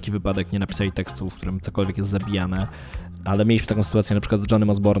 Myśmy na wszelki wypadek nie napisali tekstu, w którym cokolwiek jest zabijane, ale mieliśmy taką sytuację na przykład z Johnnym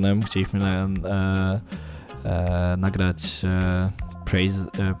Osbornem. Chcieliśmy nagrać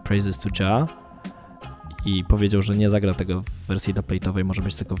Praises to Jah i powiedział, że nie zagra tego w wersji dubplate'owej, może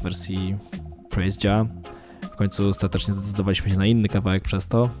być tylko w wersji Praise Jah. W końcu ostatecznie zdecydowaliśmy się na inny kawałek przez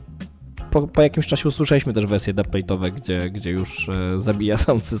to. Po jakimś czasie usłyszeliśmy też wersje dubplate'owe, gdzie już zabija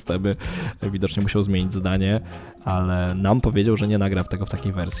sound systemy. Widocznie musiał zmienić zdanie, ale nam powiedział, że nie nagra tego w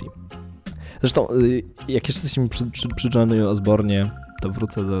takiej wersji. Zresztą, jak jeszcze jesteśmy przy Johnny Osbornie, to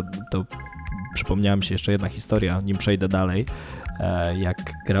wrócę do przypomniała mi się jeszcze jedna historia, nim przejdę dalej.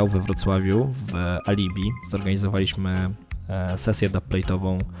 Jak grał we Wrocławiu w Alibi, zorganizowaliśmy sesję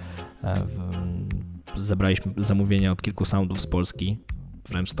dubplate'ową, zebraliśmy zamówienia od kilku soundów z Polski.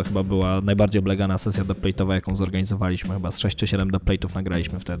 Wręcz to chyba była najbardziej oblegana sesja dubplate'owa, jaką zorganizowaliśmy. Chyba z 6 czy 7 dubplate'ów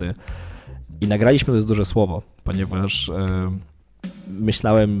nagraliśmy wtedy. I nagraliśmy, to jest duże słowo, ponieważ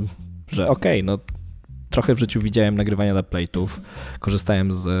myślałem, że okej, no trochę w życiu widziałem nagrywania dubplate'ów,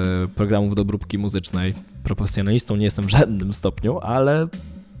 korzystałem z programów do obróbki muzycznej. Profesjonalistą nie jestem w żadnym stopniu, ale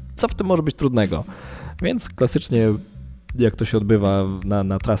co w tym może być trudnego? Więc klasycznie, jak to się odbywa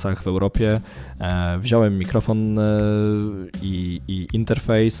na trasach w Europie, wziąłem mikrofon i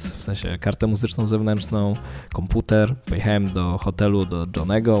interfejs, w sensie kartę muzyczną zewnętrzną, komputer, pojechałem do hotelu do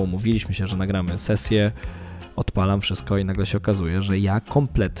Johnego, umówiliśmy się, że nagramy sesję, odpalam wszystko i nagle się okazuje, że ja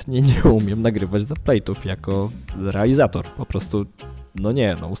kompletnie nie umiem nagrywać dubplate'ów jako realizator. Po prostu,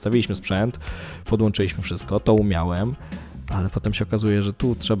 ustawiliśmy sprzęt, podłączyliśmy wszystko, to umiałem, ale potem się okazuje, że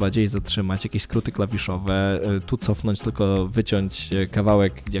tu trzeba gdzieś zatrzymać jakieś skróty klawiszowe, tu cofnąć, tylko wyciąć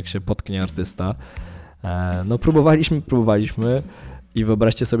kawałek, jak się potknie artysta. Próbowaliśmy i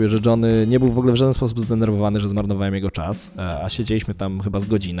wyobraźcie sobie, że Johnny nie był w ogóle w żaden sposób zdenerwowany, że zmarnowałem jego czas, a siedzieliśmy tam chyba z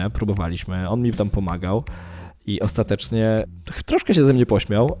godzinę, próbowaliśmy, on mi tam pomagał i ostatecznie troszkę się ze mnie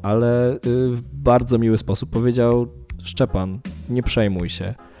pośmiał, ale w bardzo miły sposób powiedział: Szczepan, nie przejmuj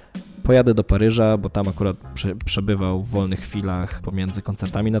się. Pojadę do Paryża, bo tam akurat przebywał w wolnych chwilach pomiędzy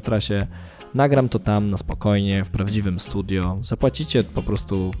koncertami na trasie. Nagram to tam na spokojnie, w prawdziwym studio. Zapłacicie po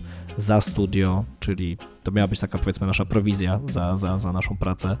prostu za studio, czyli to miała być taka, powiedzmy, nasza prowizja za naszą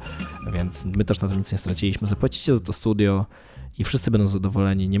pracę, więc my też na tym nic nie straciliśmy. Zapłacicie za to studio i wszyscy będą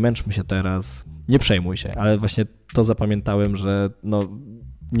zadowoleni. Nie męczmy się teraz, nie przejmuj się, ale właśnie to zapamiętałem, że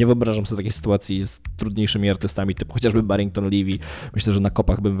nie wyobrażam sobie takiej sytuacji z trudniejszymi artystami, typu chociażby Barrington Levy. Myślę, że na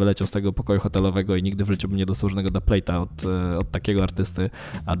kopach bym wyleciał z tego pokoju hotelowego i nigdy w życiu bym nie dostał żadnego dubplate'a od takiego artysty,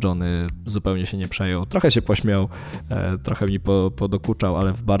 a Johnny zupełnie się nie przejął. Trochę się pośmiał, trochę mi podokuczał,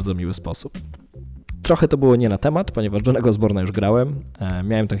 ale w bardzo miły sposób. Trochę to było nie na temat, ponieważ Johnnego Osborna już grałem.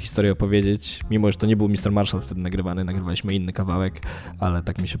 Miałem tę historię opowiedzieć, mimo że to nie był Mr. Marshall wtedy nagrywany, nagrywaliśmy inny kawałek, ale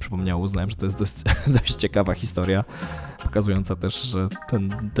tak mi się przypomniało, uznałem, że to jest dość ciekawa historia, pokazująca też, że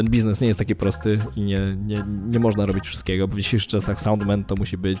ten biznes nie jest taki prosty i nie można robić wszystkiego, bo w dzisiejszych czasach soundman to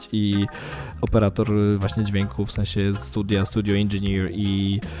musi być i operator właśnie dźwięku, w sensie studio engineer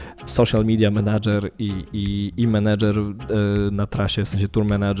i social media manager i manager na trasie, w sensie tour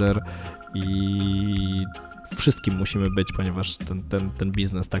manager, i wszystkim musimy być, ponieważ ten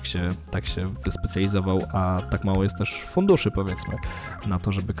biznes tak się wyspecjalizował, a tak mało jest też funduszy, powiedzmy, na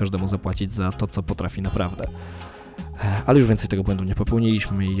to, żeby każdemu zapłacić za to, co potrafi naprawdę. Ale już więcej tego błędu nie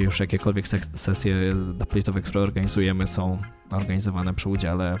popełniliśmy i już jakiekolwiek sesje dubplate'owe, które organizujemy, są organizowane przy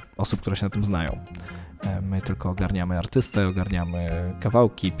udziale osób, które się na tym znają. My tylko ogarniamy artystę, ogarniamy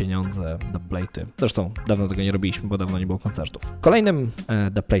kawałki, pieniądze, dubplate'y. Zresztą dawno tego nie robiliśmy, bo dawno nie było koncertów. Kolejnym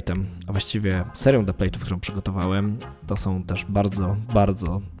dubplate'em, a właściwie serią dubplate'ów, którą przygotowałem, to są też bardzo,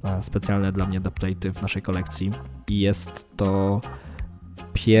 bardzo specjalne dla mnie dubplate'y w naszej kolekcji i jest to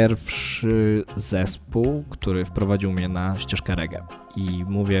pierwszy zespół, który wprowadził mnie na ścieżkę reggae. I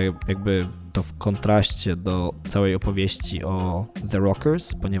mówię jakby to w kontraście do całej opowieści o The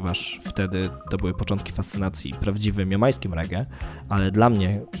Rockers, ponieważ wtedy to były początki fascynacji prawdziwym jamajskim reggae, ale dla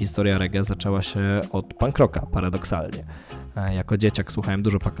mnie historia reggae zaczęła się od punk rocka, paradoksalnie. Jako dzieciak słuchałem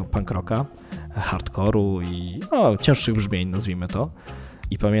dużo punk rocka, hardcore'u i cięższych brzmień, nazwijmy to.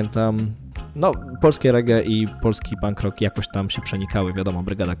 I pamiętam, polskie reggae i polski punk rock jakoś tam się przenikały, wiadomo,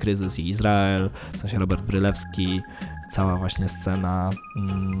 Brygada Kryzys i Izrael, w sensie Robert Brylewski, cała właśnie scena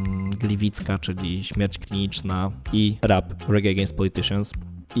gliwicka, czyli śmierć kliniczna i rap Reggae Against Politicians.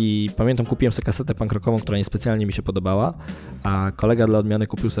 I pamiętam, kupiłem sobie kasetę punk rockową, która niespecjalnie mi się podobała, a kolega dla odmiany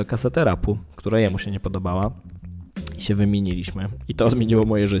kupił sobie kasetę rapu, która jemu się nie podobała i się wymieniliśmy. I to odmieniło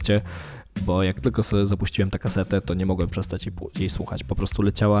moje życie, bo jak tylko sobie zapuściłem tę kasetę, to nie mogłem przestać jej słuchać. Po prostu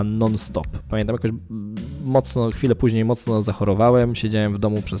leciała non-stop. Pamiętam jakoś chwilę później mocno zachorowałem, siedziałem w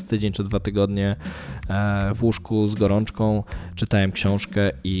domu przez tydzień czy 2 tygodnie w łóżku z gorączką, czytałem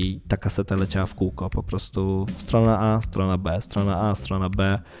książkę i ta kaseta leciała w kółko. Po prostu strona A, strona B, strona A, strona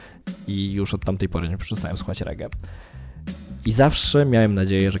B i już od tamtej pory nie przestałem słuchać reggae. I zawsze miałem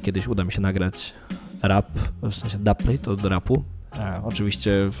nadzieję, że kiedyś uda mi się nagrać rap, w sensie dubplate od rapu.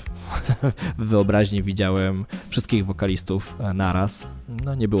 Oczywiście w wyobraźni widziałem wszystkich wokalistów naraz.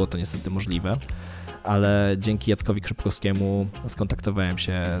 Nie było to niestety możliwe, ale dzięki Jackowi Krzypkowskiemu skontaktowałem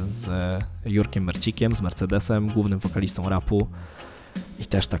się z Jurkiem Mercikiem, z Mercedesem, głównym wokalistą rapu i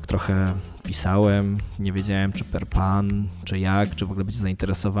też tak trochę pisałem. Nie wiedziałem, czy per pan, czy jak, czy w ogóle być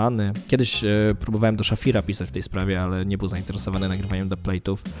zainteresowany. Kiedyś próbowałem do Szafira pisać w tej sprawie, ale nie był zainteresowany nagrywaniem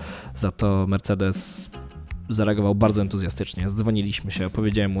dubplate'ów. Za to Mercedes zareagował bardzo entuzjastycznie. Zdzwoniliśmy się,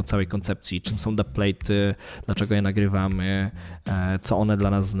 opowiedziałem mu o całej koncepcji, czym są dubplate'y, dlaczego je nagrywamy, co one dla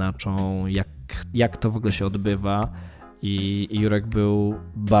nas znaczą, jak to w ogóle się odbywa. I Jurek był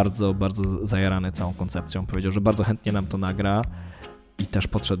bardzo, bardzo zajarany całą koncepcją. Powiedział, że bardzo chętnie nam to nagra i też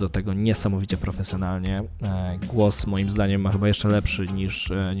podszedł do tego niesamowicie profesjonalnie. Głos moim zdaniem ma chyba jeszcze lepszy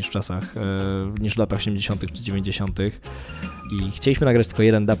niż w latach 80. czy 90. I chcieliśmy nagrać tylko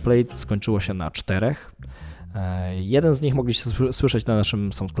jeden dubplate, skończyło się na 4. Jeden z nich mogliście słyszeć na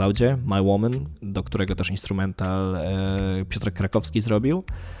naszym SoundCloudzie, My Woman, do którego też instrumental Piotrek Krakowski zrobił,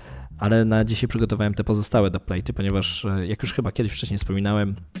 ale na dzisiaj przygotowałem te pozostałe dubplate'y, ponieważ jak już chyba kiedyś wcześniej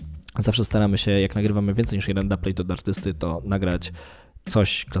wspominałem, zawsze staramy się, jak nagrywamy więcej niż jeden dubplate od artysty, to nagrać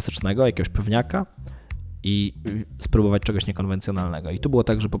coś klasycznego, jakiegoś pewniaka i spróbować czegoś niekonwencjonalnego. I tu było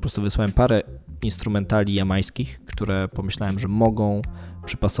tak, że po prostu wysłałem parę instrumentali jamajskich, które pomyślałem, że mogą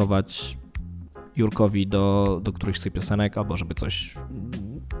przypasować Jurkowi do którychś z tych piosenek, albo żeby coś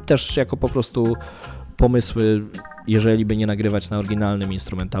też jako po prostu pomysły, jeżeli by nie nagrywać na oryginalnym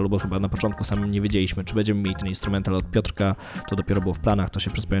instrumentalu, bo chyba na początku samym nie wiedzieliśmy, czy będziemy mieli ten instrumental od Piotrka, to dopiero było w planach, to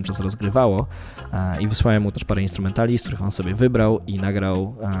się przez pewien czas rozgrywało i wysłałem mu też parę instrumentali, z których on sobie wybrał i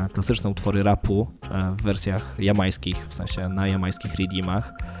nagrał klasyczne utwory rapu w wersjach jamajskich, w sensie na jamajskich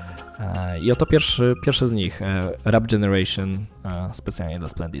redeemach. I oto pierwszy z nich, Rap Generation, specjalnie dla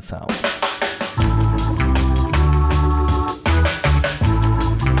Splendid Sound.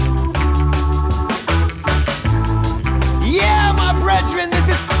 Yeah, my brethren, this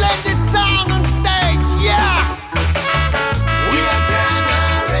is Splendid Sound on stage, yeah! We are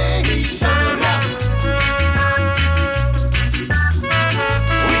generation rap.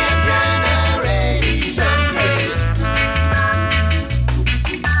 We are generation hit.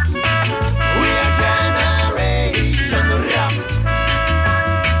 We are generation rap.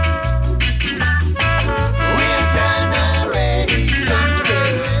 We are generation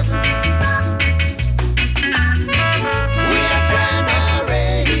hit. We are generation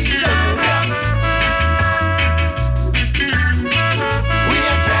rap. We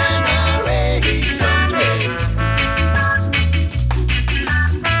are generation hit.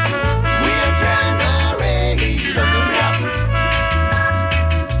 We are generation rap.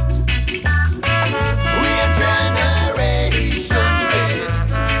 We are generation hit.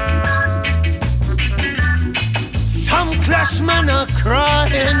 Some clash men are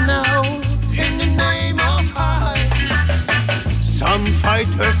crying now in the name of high. Some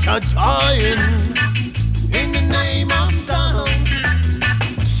fighters are dying in the name of sound.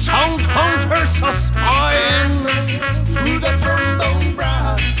 Sound hunters are spying through the trombone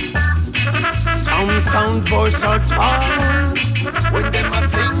brass. Some sound boys are down when them are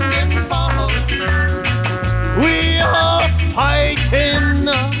singing false. We are fighting in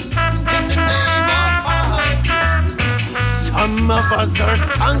the name of high. Some of us are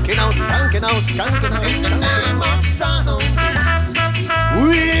skunking out in the name of sound.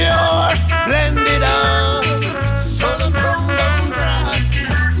 We are splendid solo trombone brass.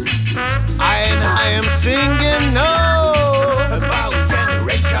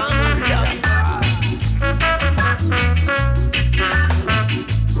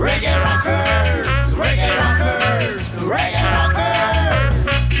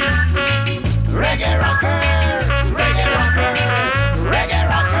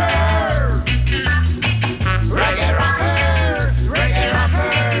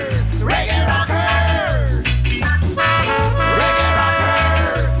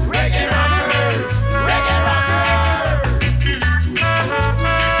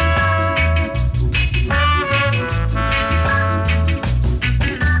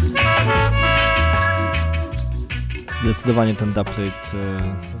 Zdecydowanie ten dubplate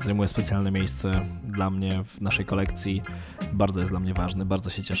zajmuje specjalne miejsce dla mnie w naszej kolekcji. Bardzo jest dla mnie ważny, bardzo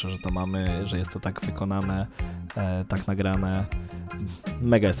się cieszę, że to mamy, że jest to tak wykonane, tak nagrane.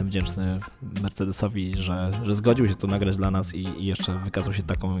 Mega jestem wdzięczny Mercedesowi, że zgodził się to nagrać dla nas i jeszcze wykazał się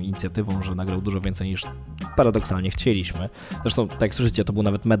taką inicjatywą, że nagrał dużo więcej niż paradoksalnie chcieliśmy. Zresztą, tak jak słyszycie, to był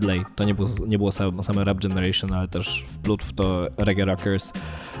nawet medley, to nie było same Rap Generation, ale też wplótł w to Reggae Rockers.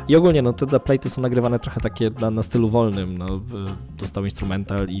 I ogólnie te dubplate'y są nagrywane trochę takie na stylu wolnym. Dostał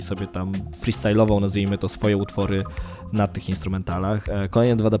instrumental i sobie tam freestylował, nazwijmy to, swoje utwory na tych instrumentalach.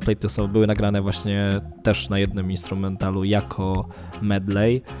 Kolejne 2 dubplate'y były nagrane właśnie też na jednym instrumentalu jako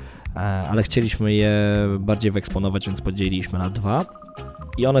medley, ale chcieliśmy je bardziej wyeksponować, więc podzieliliśmy na 2.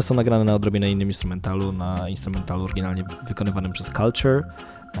 I one są nagrane na odrobinę innym instrumentalu, na instrumentalu oryginalnie wykonywanym przez Culture,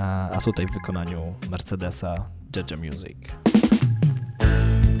 a tutaj w wykonaniu Mercedesa, Rzeczach Music.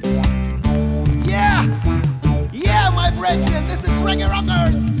 Yeah! Yeah, my brethren, this is Reggae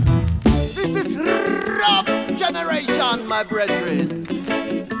Rockers! This is Rap Generation, my brethren!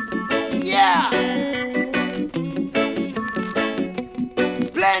 Yeah!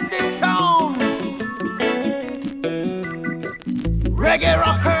 Splendid sound! Reggae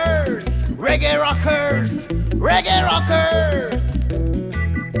Rockers! Reggae Rockers! Reggae Rockers!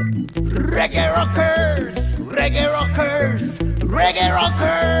 Reggae Rockers! Reggae Rockers! Reggae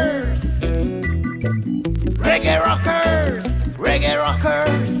Rockers! Reggae Rockers! Reggae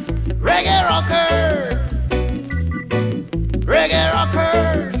Rockers! Reggae Rockers! Reggae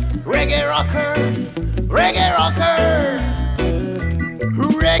Rockers! Reggae Rockers! Reggae Rockers!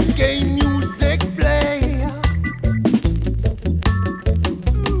 Reggae music play.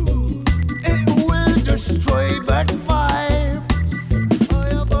 It will destroy bad vibes.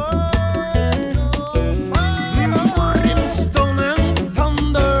 Brimstone and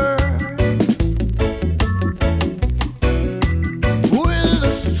thunder will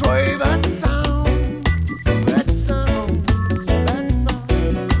destroy bad sounds. Bad sounds. Bad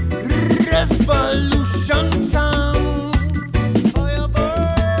sounds. Revolution sound.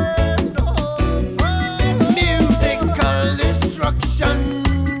 Musical destruction.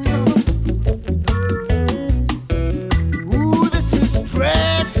 Ooh, this is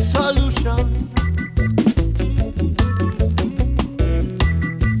dread solution.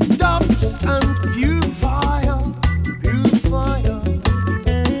 Dubs and purifier, purifier,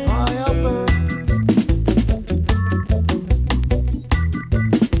 fire burn.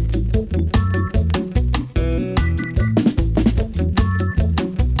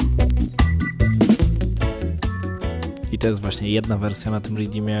 I to jest właśnie jedna wersja na tym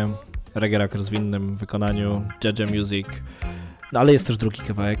redeemie, Reggae Rockers w innym wykonaniu, Rzeczach Music. No ale jest też drugi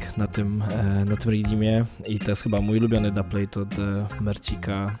kawałek na tym redeemie i to jest chyba mój ulubiony dubplate od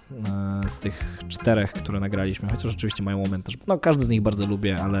Mercika z tych 4, które nagraliśmy, chociaż oczywiście mają moment też, każdy z nich bardzo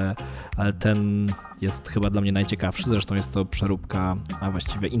lubię, ale ten jest chyba dla mnie najciekawszy, zresztą jest to przeróbka, a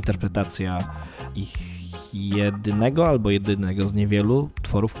właściwie interpretacja ich jedynego z niewielu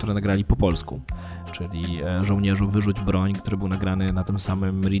utworów, które nagrali po polsku, czyli Żołnierzu wyrzuć broń, który był nagrany na tym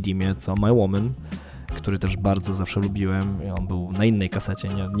samym redeemie co My Woman, który też bardzo zawsze lubiłem. On był na innej kasecie,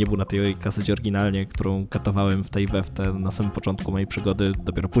 nie był na tej kasecie oryginalnie, którą katowałem w tej weftę na samym początku mojej przygody.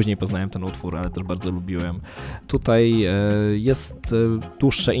 Dopiero później poznałem ten utwór, ale też bardzo lubiłem. Tutaj jest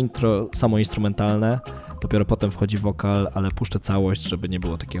dłuższe intro samoinstrumentalne, dopiero potem wchodzi wokal, ale puszczę całość, żeby nie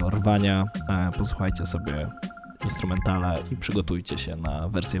było takiego rwania. Posłuchajcie sobie instrumentala i przygotujcie się na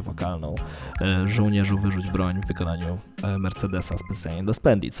wersję wokalną Żołnierzu wyrzuć broń w wykonaniu Mercedesa specjalnie do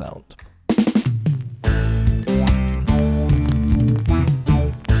Splendid Sound.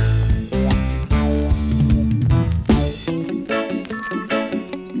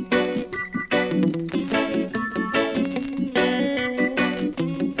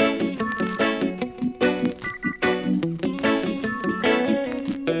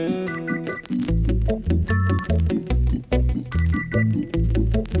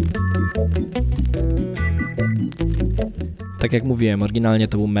 Tak jak mówiłem, oryginalnie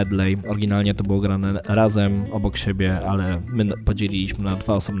to był medley, oryginalnie to było grane razem, obok siebie, ale my podzieliliśmy na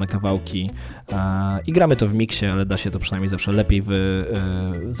 2 osobne kawałki i gramy to w miksie, ale da się to przynajmniej zawsze lepiej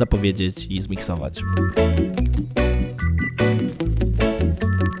zapowiedzieć i zmiksować.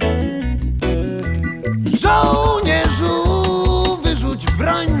 Żołnierzu, wyrzuć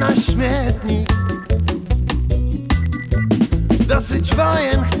broń na śmietnik. Dosyć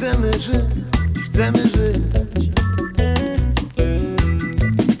wojen, chcemy żyć, chcemy żyć.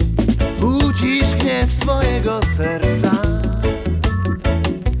 Ucisz gniew swojego serca.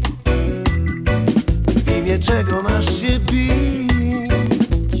 W imię czego masz się bić?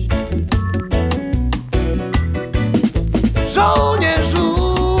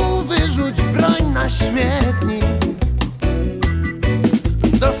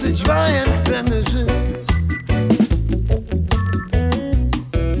 żyć, chcemy żyć.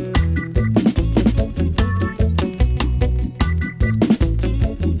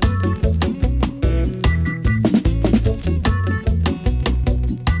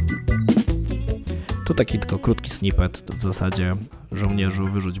 Tu taki tylko krótki snippet, w zasadzie żołnierzu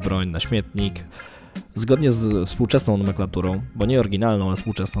wyrzuć broń na śmietnik. Zgodnie z współczesną nomenklaturą, bo nie oryginalną, ale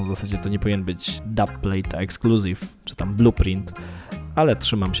współczesną, w zasadzie to nie powinien być dubplate exclusive, czy tam blueprint, ale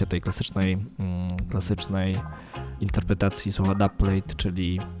trzymam się tej klasycznej interpretacji słowa dubplate,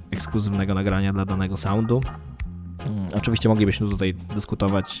 czyli ekskluzywnego nagrania dla danego soundu. Oczywiście moglibyśmy tutaj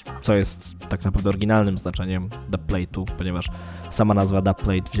dyskutować, co jest tak naprawdę oryginalnym znaczeniem dubplate'u, ponieważ sama nazwa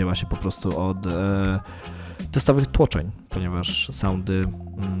dubplate wzięła się po prostu od testowych tłoczeń, ponieważ soundy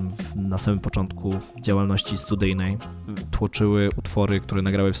na samym początku działalności studyjnej tłoczyły utwory, które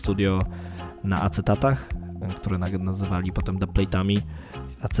nagrały w studio na acetatach, które nazywali potem dubplate'ami.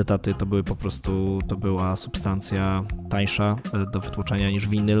 Acetaty to była substancja tańsza do wytłoczenia niż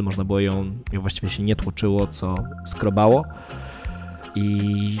winyl, można było ją właściwie się nie tłoczyło, co skrobało,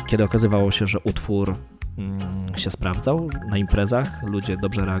 i kiedy okazywało się, że utwór się sprawdzał na imprezach, ludzie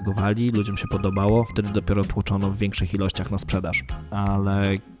dobrze reagowali, ludziom się podobało, wtedy dopiero tłoczono w większych ilościach na sprzedaż,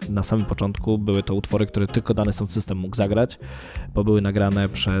 ale na samym początku były to utwory, które tylko dany sound system mógł zagrać, bo były nagrane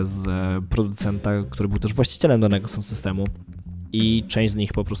przez producenta, który był też właścicielem danego sound systemu, i część z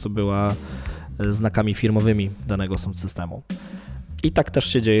nich po prostu była znakami firmowymi danego sound systemu. I tak też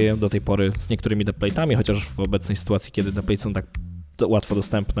się dzieje do tej pory z niektórymi dubplate'ami, chociaż w obecnej sytuacji, kiedy dubplate'y są tak łatwo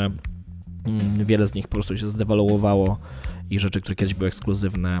dostępne, wiele z nich po prostu się zdewaluowało i rzeczy, które kiedyś były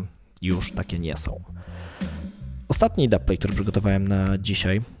ekskluzywne, już takie nie są. Ostatni dubplate, który przygotowałem na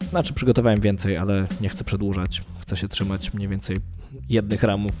dzisiaj, przygotowałem więcej, ale nie chcę przedłużać, chcę się trzymać mniej więcej jednych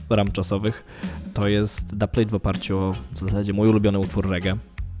ram czasowych, to jest dubplate w oparciu o w zasadzie mój ulubiony utwór reggae.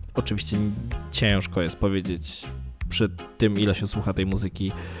 Oczywiście ciężko jest powiedzieć przy tym, ile się słucha tej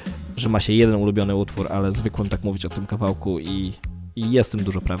muzyki, że ma się jeden ulubiony utwór, ale zwykłem tak mówić o tym kawałku i jest w tym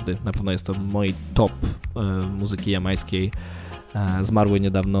dużo prawdy. Na pewno jest to mój top muzyki jamajskiej. Zmarły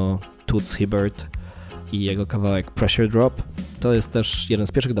niedawno Toots Hibbert i jego kawałek Pressure Drop. To jest też jeden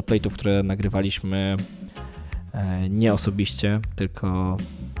z pierwszych dubplate'ów, które nagrywaliśmy nie osobiście, tylko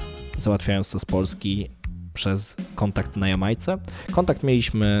załatwiając to z Polski przez kontakt na Jamajce. Kontakt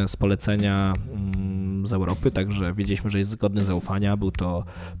mieliśmy z polecenia z Europy, także wiedzieliśmy, że jest godny zaufania. Był to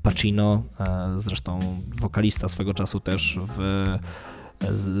Pacino, zresztą wokalista swego czasu też w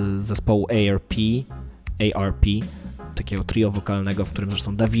zespołu ARP, takiego trio wokalnego, w którym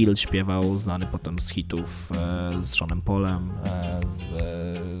zresztą Davil śpiewał, znany potem z hitów z Seanem Paulem,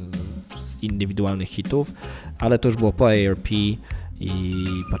 z indywidualnych hitów, ale to już było po ARP i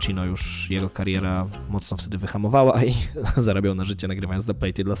Pacino już, jego kariera mocno wtedy wyhamowała i zarabiał na życie nagrywając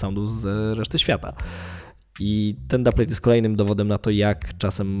dubplate'y dla soundów z reszty świata. I ten dubplate jest kolejnym dowodem na to, jak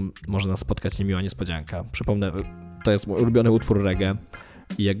czasem może nas spotkać niemiła niespodzianka. Przypomnę, to jest mój ulubiony utwór reggae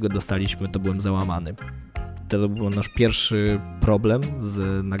i jak go dostaliśmy, to byłem załamany. To był nasz pierwszy problem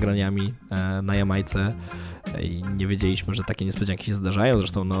z nagraniami na Jamajce i nie wiedzieliśmy, że takie niespodzianki się zdarzają.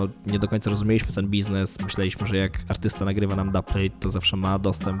 Zresztą nie do końca rozumieliśmy ten biznes. Myśleliśmy, że jak artysta nagrywa nam dubplate, to zawsze ma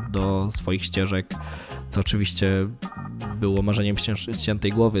dostęp do swoich ścieżek, co oczywiście było marzeniem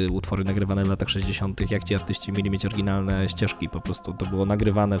ściętej głowy. Utwory nagrywane w latach 60., jak ci artyści mieli mieć oryginalne ścieżki, po prostu to było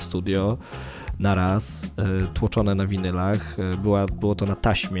nagrywane w studio na raz, tłoczone na winylach. Było to na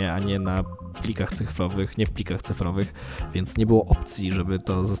taśmie, a nie na plikach cyfrowych, nie w plikach cyfrowych, więc nie było opcji, żeby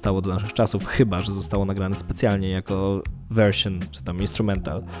to zostało do naszych czasów, chyba że zostało nagrane specjalnie jako version, czy tam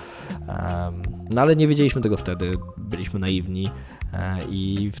instrumental. No ale nie wiedzieliśmy tego wtedy, byliśmy naiwni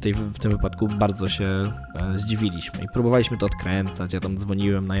i w tym wypadku bardzo się zdziwiliśmy i próbowaliśmy to odkręcać. Ja tam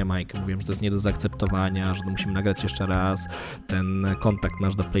dzwoniłem na Jamajkę, mówiłem, że to jest nie do zaakceptowania, że to musimy nagrać jeszcze raz. Ten kontakt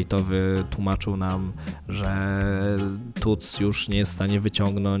nasz dubplate'owy tłumaczył nam, że Tuc już nie jest w stanie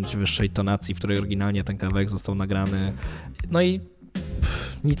wyciągnąć wyższej tonacji, w której oryginalnie ten kawałek został nagrany. No i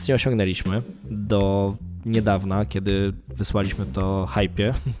nic nie osiągnęliśmy do niedawna, kiedy wysłaliśmy to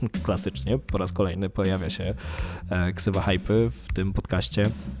Hypie, klasycznie, po raz kolejny pojawia się ksywa Hypy w tym podcaście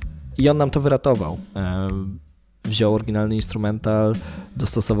i on nam to wyratował. Wziął oryginalny instrumental,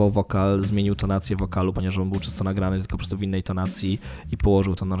 dostosował wokal, zmienił tonację wokalu, ponieważ on był czysto nagrany tylko po prostu w innej tonacji i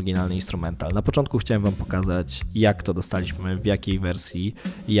położył ten oryginalny instrumental. Na początku chciałem wam pokazać, jak to dostaliśmy, w jakiej wersji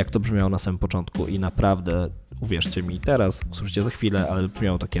i jak to brzmiało na samym początku i naprawdę, uwierzcie mi, teraz usłyszycie za chwilę, ale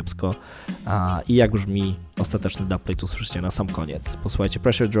brzmiało to kiepsko i jak brzmi ostateczny dubplate usłyszycie na sam koniec. Posłuchajcie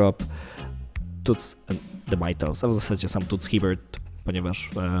Pressure Drop, Toots and the Mitals, a w zasadzie sam Toots Hibbert, ponieważ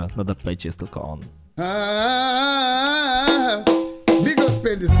na dubplate jest tylko on. Big up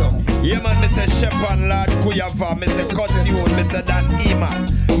splendid song. Yeah man, me say Shepherd Lord Kuyava, me say Kotsion, me say Dan Iman,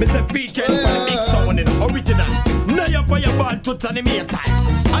 me say featuring for the big sound in original. Now you fireball toots and the metals,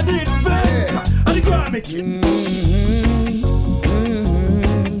 and the invent, and the graphics.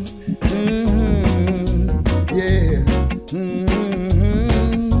 Yeah.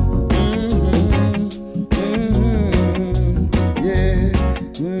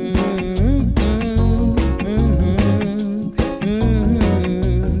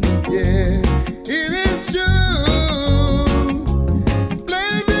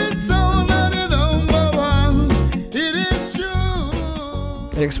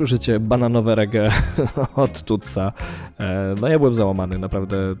 Jak słyszycie, bananowe reggae od Tutsa. No ja byłem załamany,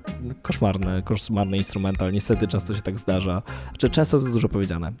 naprawdę koszmarny instrumental. Niestety często się tak zdarza. Znaczy, często to dużo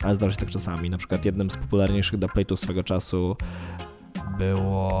powiedziane, ale zdarza się tak czasami. Na przykład jednym z popularniejszych dubplate'ów swego czasu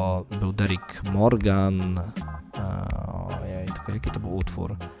był Derrick Morgan. Ojej, tylko jaki to był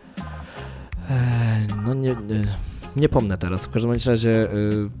utwór? No nie pomnę teraz. W każdym razie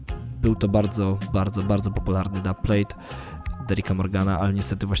był to bardzo popularny dubplate Derricka Morgana, ale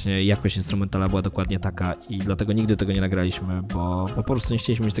niestety właśnie jakość instrumentala była dokładnie taka i dlatego nigdy tego nie nagraliśmy, bo po prostu nie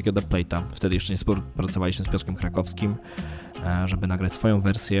chcieliśmy mieć takiego dubplate'a. Wtedy jeszcze nie współpracowaliśmy z Piotrkiem Krakowskim, żeby nagrać swoją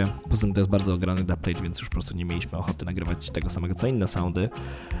wersję. Poza tym to jest bardzo ograny dubplate, więc już po prostu nie mieliśmy ochoty nagrywać tego samego co inne soundy,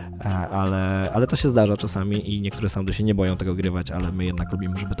 ale to się zdarza czasami i niektóre soundy się nie boją tego grywać, ale my jednak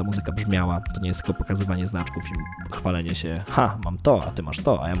lubimy, żeby ta muzyka brzmiała. To nie jest tylko pokazywanie znaczków i chwalenie się, mam to, a ty masz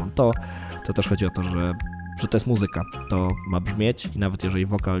to, a ja mam to. To też chodzi o to, że to jest muzyka, to ma brzmieć i nawet jeżeli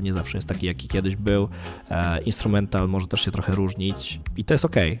wokal nie zawsze jest taki, jaki kiedyś był, instrumental może też się trochę różnić i to jest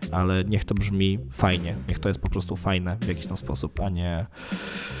okej, ale niech to brzmi fajnie, niech to jest po prostu fajne w jakiś tam sposób,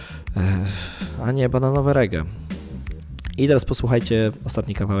 a nie bananowe reggae. I teraz posłuchajcie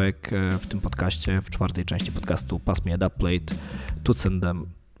ostatni kawałek w tym podcaście, w czwartej części podcastu Pasmie Dubplate, Toots and the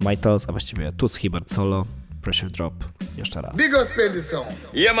Mitals, a właściwie Toots Hibbert solo, Pressure Drop, jeszcze raz. Big up spend the song.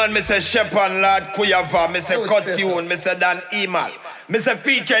 Yeah man, me say Shepherd Lord Kuyava, me say Kotsion, me say Dan Iman, me say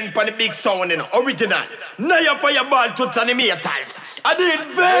featuring for the big sound in original. Now you fireball toots and the metals, and the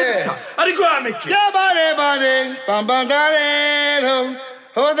invent, and the graphics. Yeah, body, bam bam darling,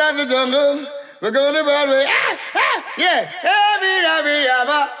 hold out the jungle, we're going to Broadway. Yeah, every yeah,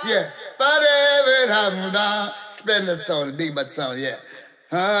 body, splendid sound, big bad sound, yeah.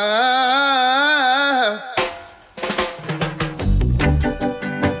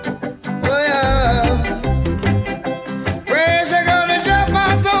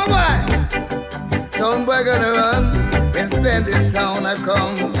 Some boy gonna run when splendid sound I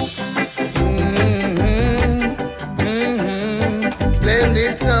come.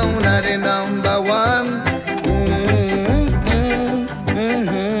 Splendid sound are the number one.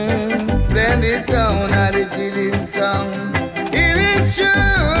 Splendid sound are the killing sound. It is true.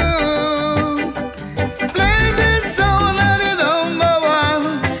 Splendid sound are the number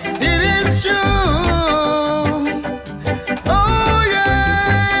one. It is true. Oh yeah,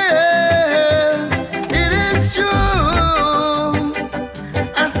 it is true.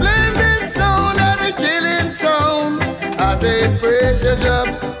 A splendid sound are the killing sound. As a pressure drop,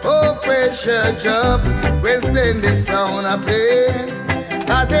 oh pressure drop, when splendid sound I play.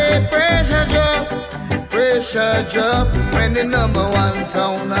 As a pressure drop, when the number one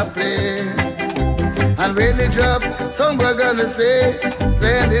sound I play. And when they drop, some we're gonna say,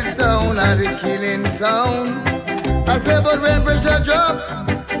 splendid sound are the killing sound. I say, but when pressure drop,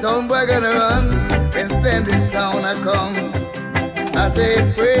 some we're gonna run, when splendid sound I come. I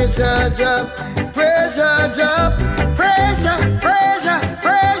say, pressure drop, pressure drop, pressure, pressure,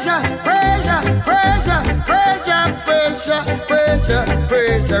 pressure, pressure, pressure, pressure, pressure, pressure,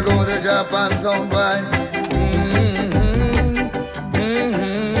 pressure, gonna drop on somebody.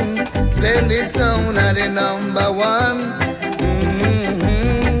 Splendid sound are the number one.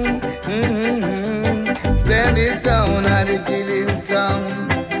 Splendid sound are the killing sound.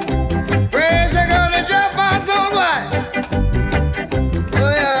 Pressure gonna drop on somebody.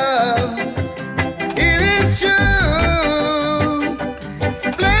 Oh yeah, it is true.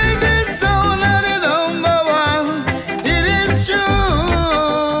 Splendid sound are the number one. It is true.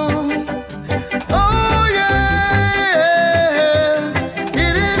 Oh yeah,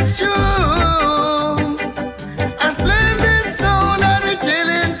 it is true. A splendid sound are the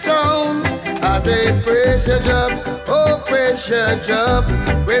killing sound. As a pressure drop, oh pressure drop,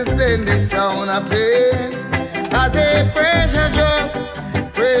 when splendid sound I play. As a pressure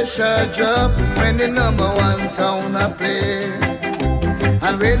drop, when the number one sound I play.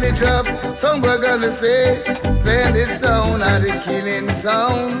 And when they drop, some we're gonna say, splendid sound are the killing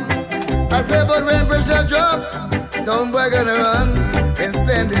sound. I say, but when pressure drop, some we're gonna run, when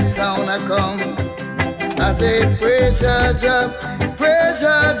splendid sound a come. I say pressure drop,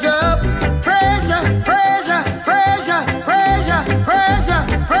 pressure drop, pressure, pressure, pressure, pressure, pressure,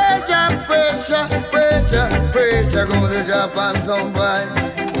 pressure, pressure, pressure, pressure gonna drop on somebody.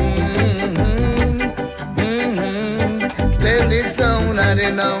 Splendid sound are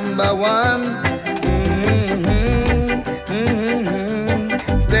the number one.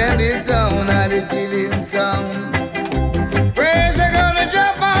 Splendid sound are the killing sound. Pressure gonna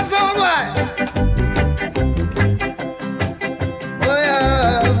drop on somebody. Oh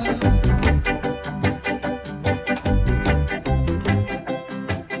yeah.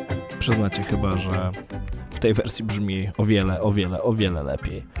 Przyznacie chyba, że w tej wersji brzmi o wiele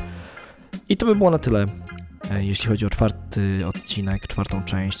lepiej. I to by było na tyle, jeśli chodzi o czwarty odcinek, czwartą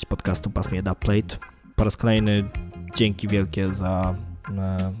część podcastu Pasmie Dubplate. Po raz kolejny dzięki wielkie za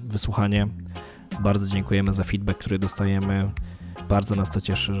wysłuchanie. Bardzo dziękujemy za feedback, który dostajemy. Bardzo nas to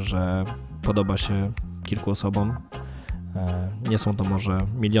cieszy, że podoba się kilku osobom. Nie są to może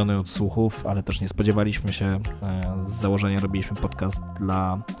miliony odsłuchów, ale też nie spodziewaliśmy się. Z założenia robiliśmy podcast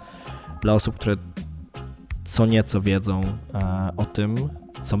dla osób, które co nieco wiedzą o tym,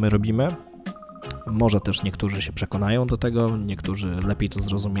 co my robimy. Może też niektórzy się przekonają do tego, niektórzy lepiej to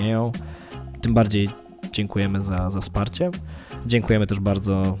zrozumieją. Tym bardziej dziękujemy za wsparcie. Dziękujemy też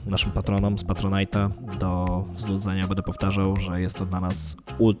bardzo naszym patronom z Patronite'a. Do znudzenia będę powtarzał, że jest to dla nas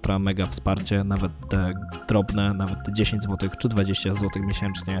ultra mega wsparcie, nawet te drobne, nawet te 10 zł czy 20 zł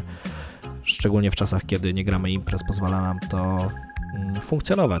miesięcznie, szczególnie w czasach, kiedy nie gramy imprez, pozwala nam to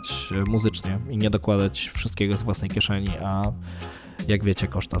funkcjonować muzycznie i nie dokładać wszystkiego z własnej kieszeni, a jak wiecie,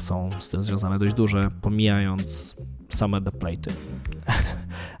 koszta są z tym związane dość duże, pomijając same dubplate'y.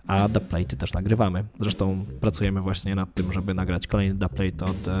 A dubplate'y też nagrywamy. Zresztą pracujemy właśnie nad tym, żeby nagrać kolejny dubplate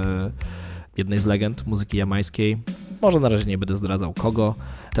od jednej z legend muzyki jamajskiej. Może na razie nie będę zdradzał kogo.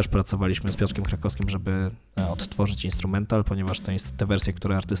 Też pracowaliśmy z Piotrkiem Krakowskim, żeby odtworzyć instrumental, ponieważ te wersje,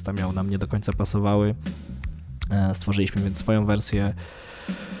 które artysta miał, nam nie do końca pasowały. Stworzyliśmy więc swoją wersję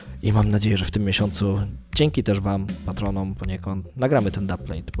i mam nadzieję, że w tym miesiącu dzięki też Wam, patronom poniekąd, nagramy ten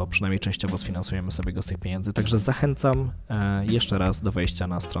dubplate, bo przynajmniej częściowo sfinansujemy sobie go z tych pieniędzy. Także zachęcam jeszcze raz do wejścia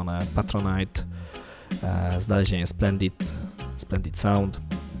na stronę Patronite, znalezienie Splendid Sound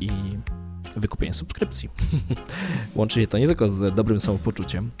i wykupienie subskrypcji. Łączy się to nie tylko z dobrym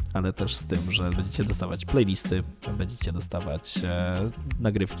samopoczuciem, ale też z tym, że będziecie dostawać playlisty, będziecie dostawać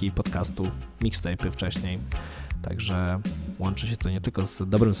nagrywki podcastu, mixtape'y wcześniej. Także łączy się to nie tylko z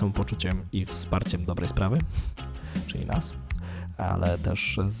dobrym samopoczuciem i wsparciem dobrej sprawy, czyli nas, ale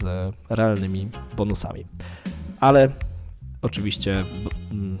też z realnymi bonusami. Ale oczywiście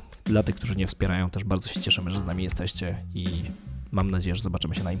dla tych, którzy nie wspierają, też bardzo się cieszymy, że z nami jesteście i mam nadzieję, że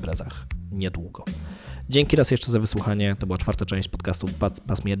zobaczymy się na imprezach niedługo. Dzięki raz jeszcze za wysłuchanie. To była czwarta część podcastu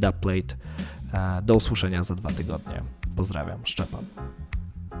Pasmie Dubplate. Do usłyszenia za 2 tygodnie. Pozdrawiam, Szczepan.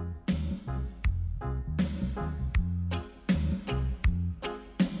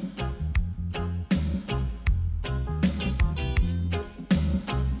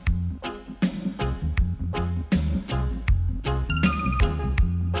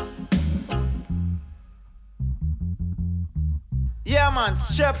 Yeah man,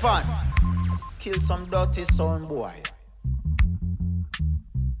 Shepherd, kill some dirty sound boy.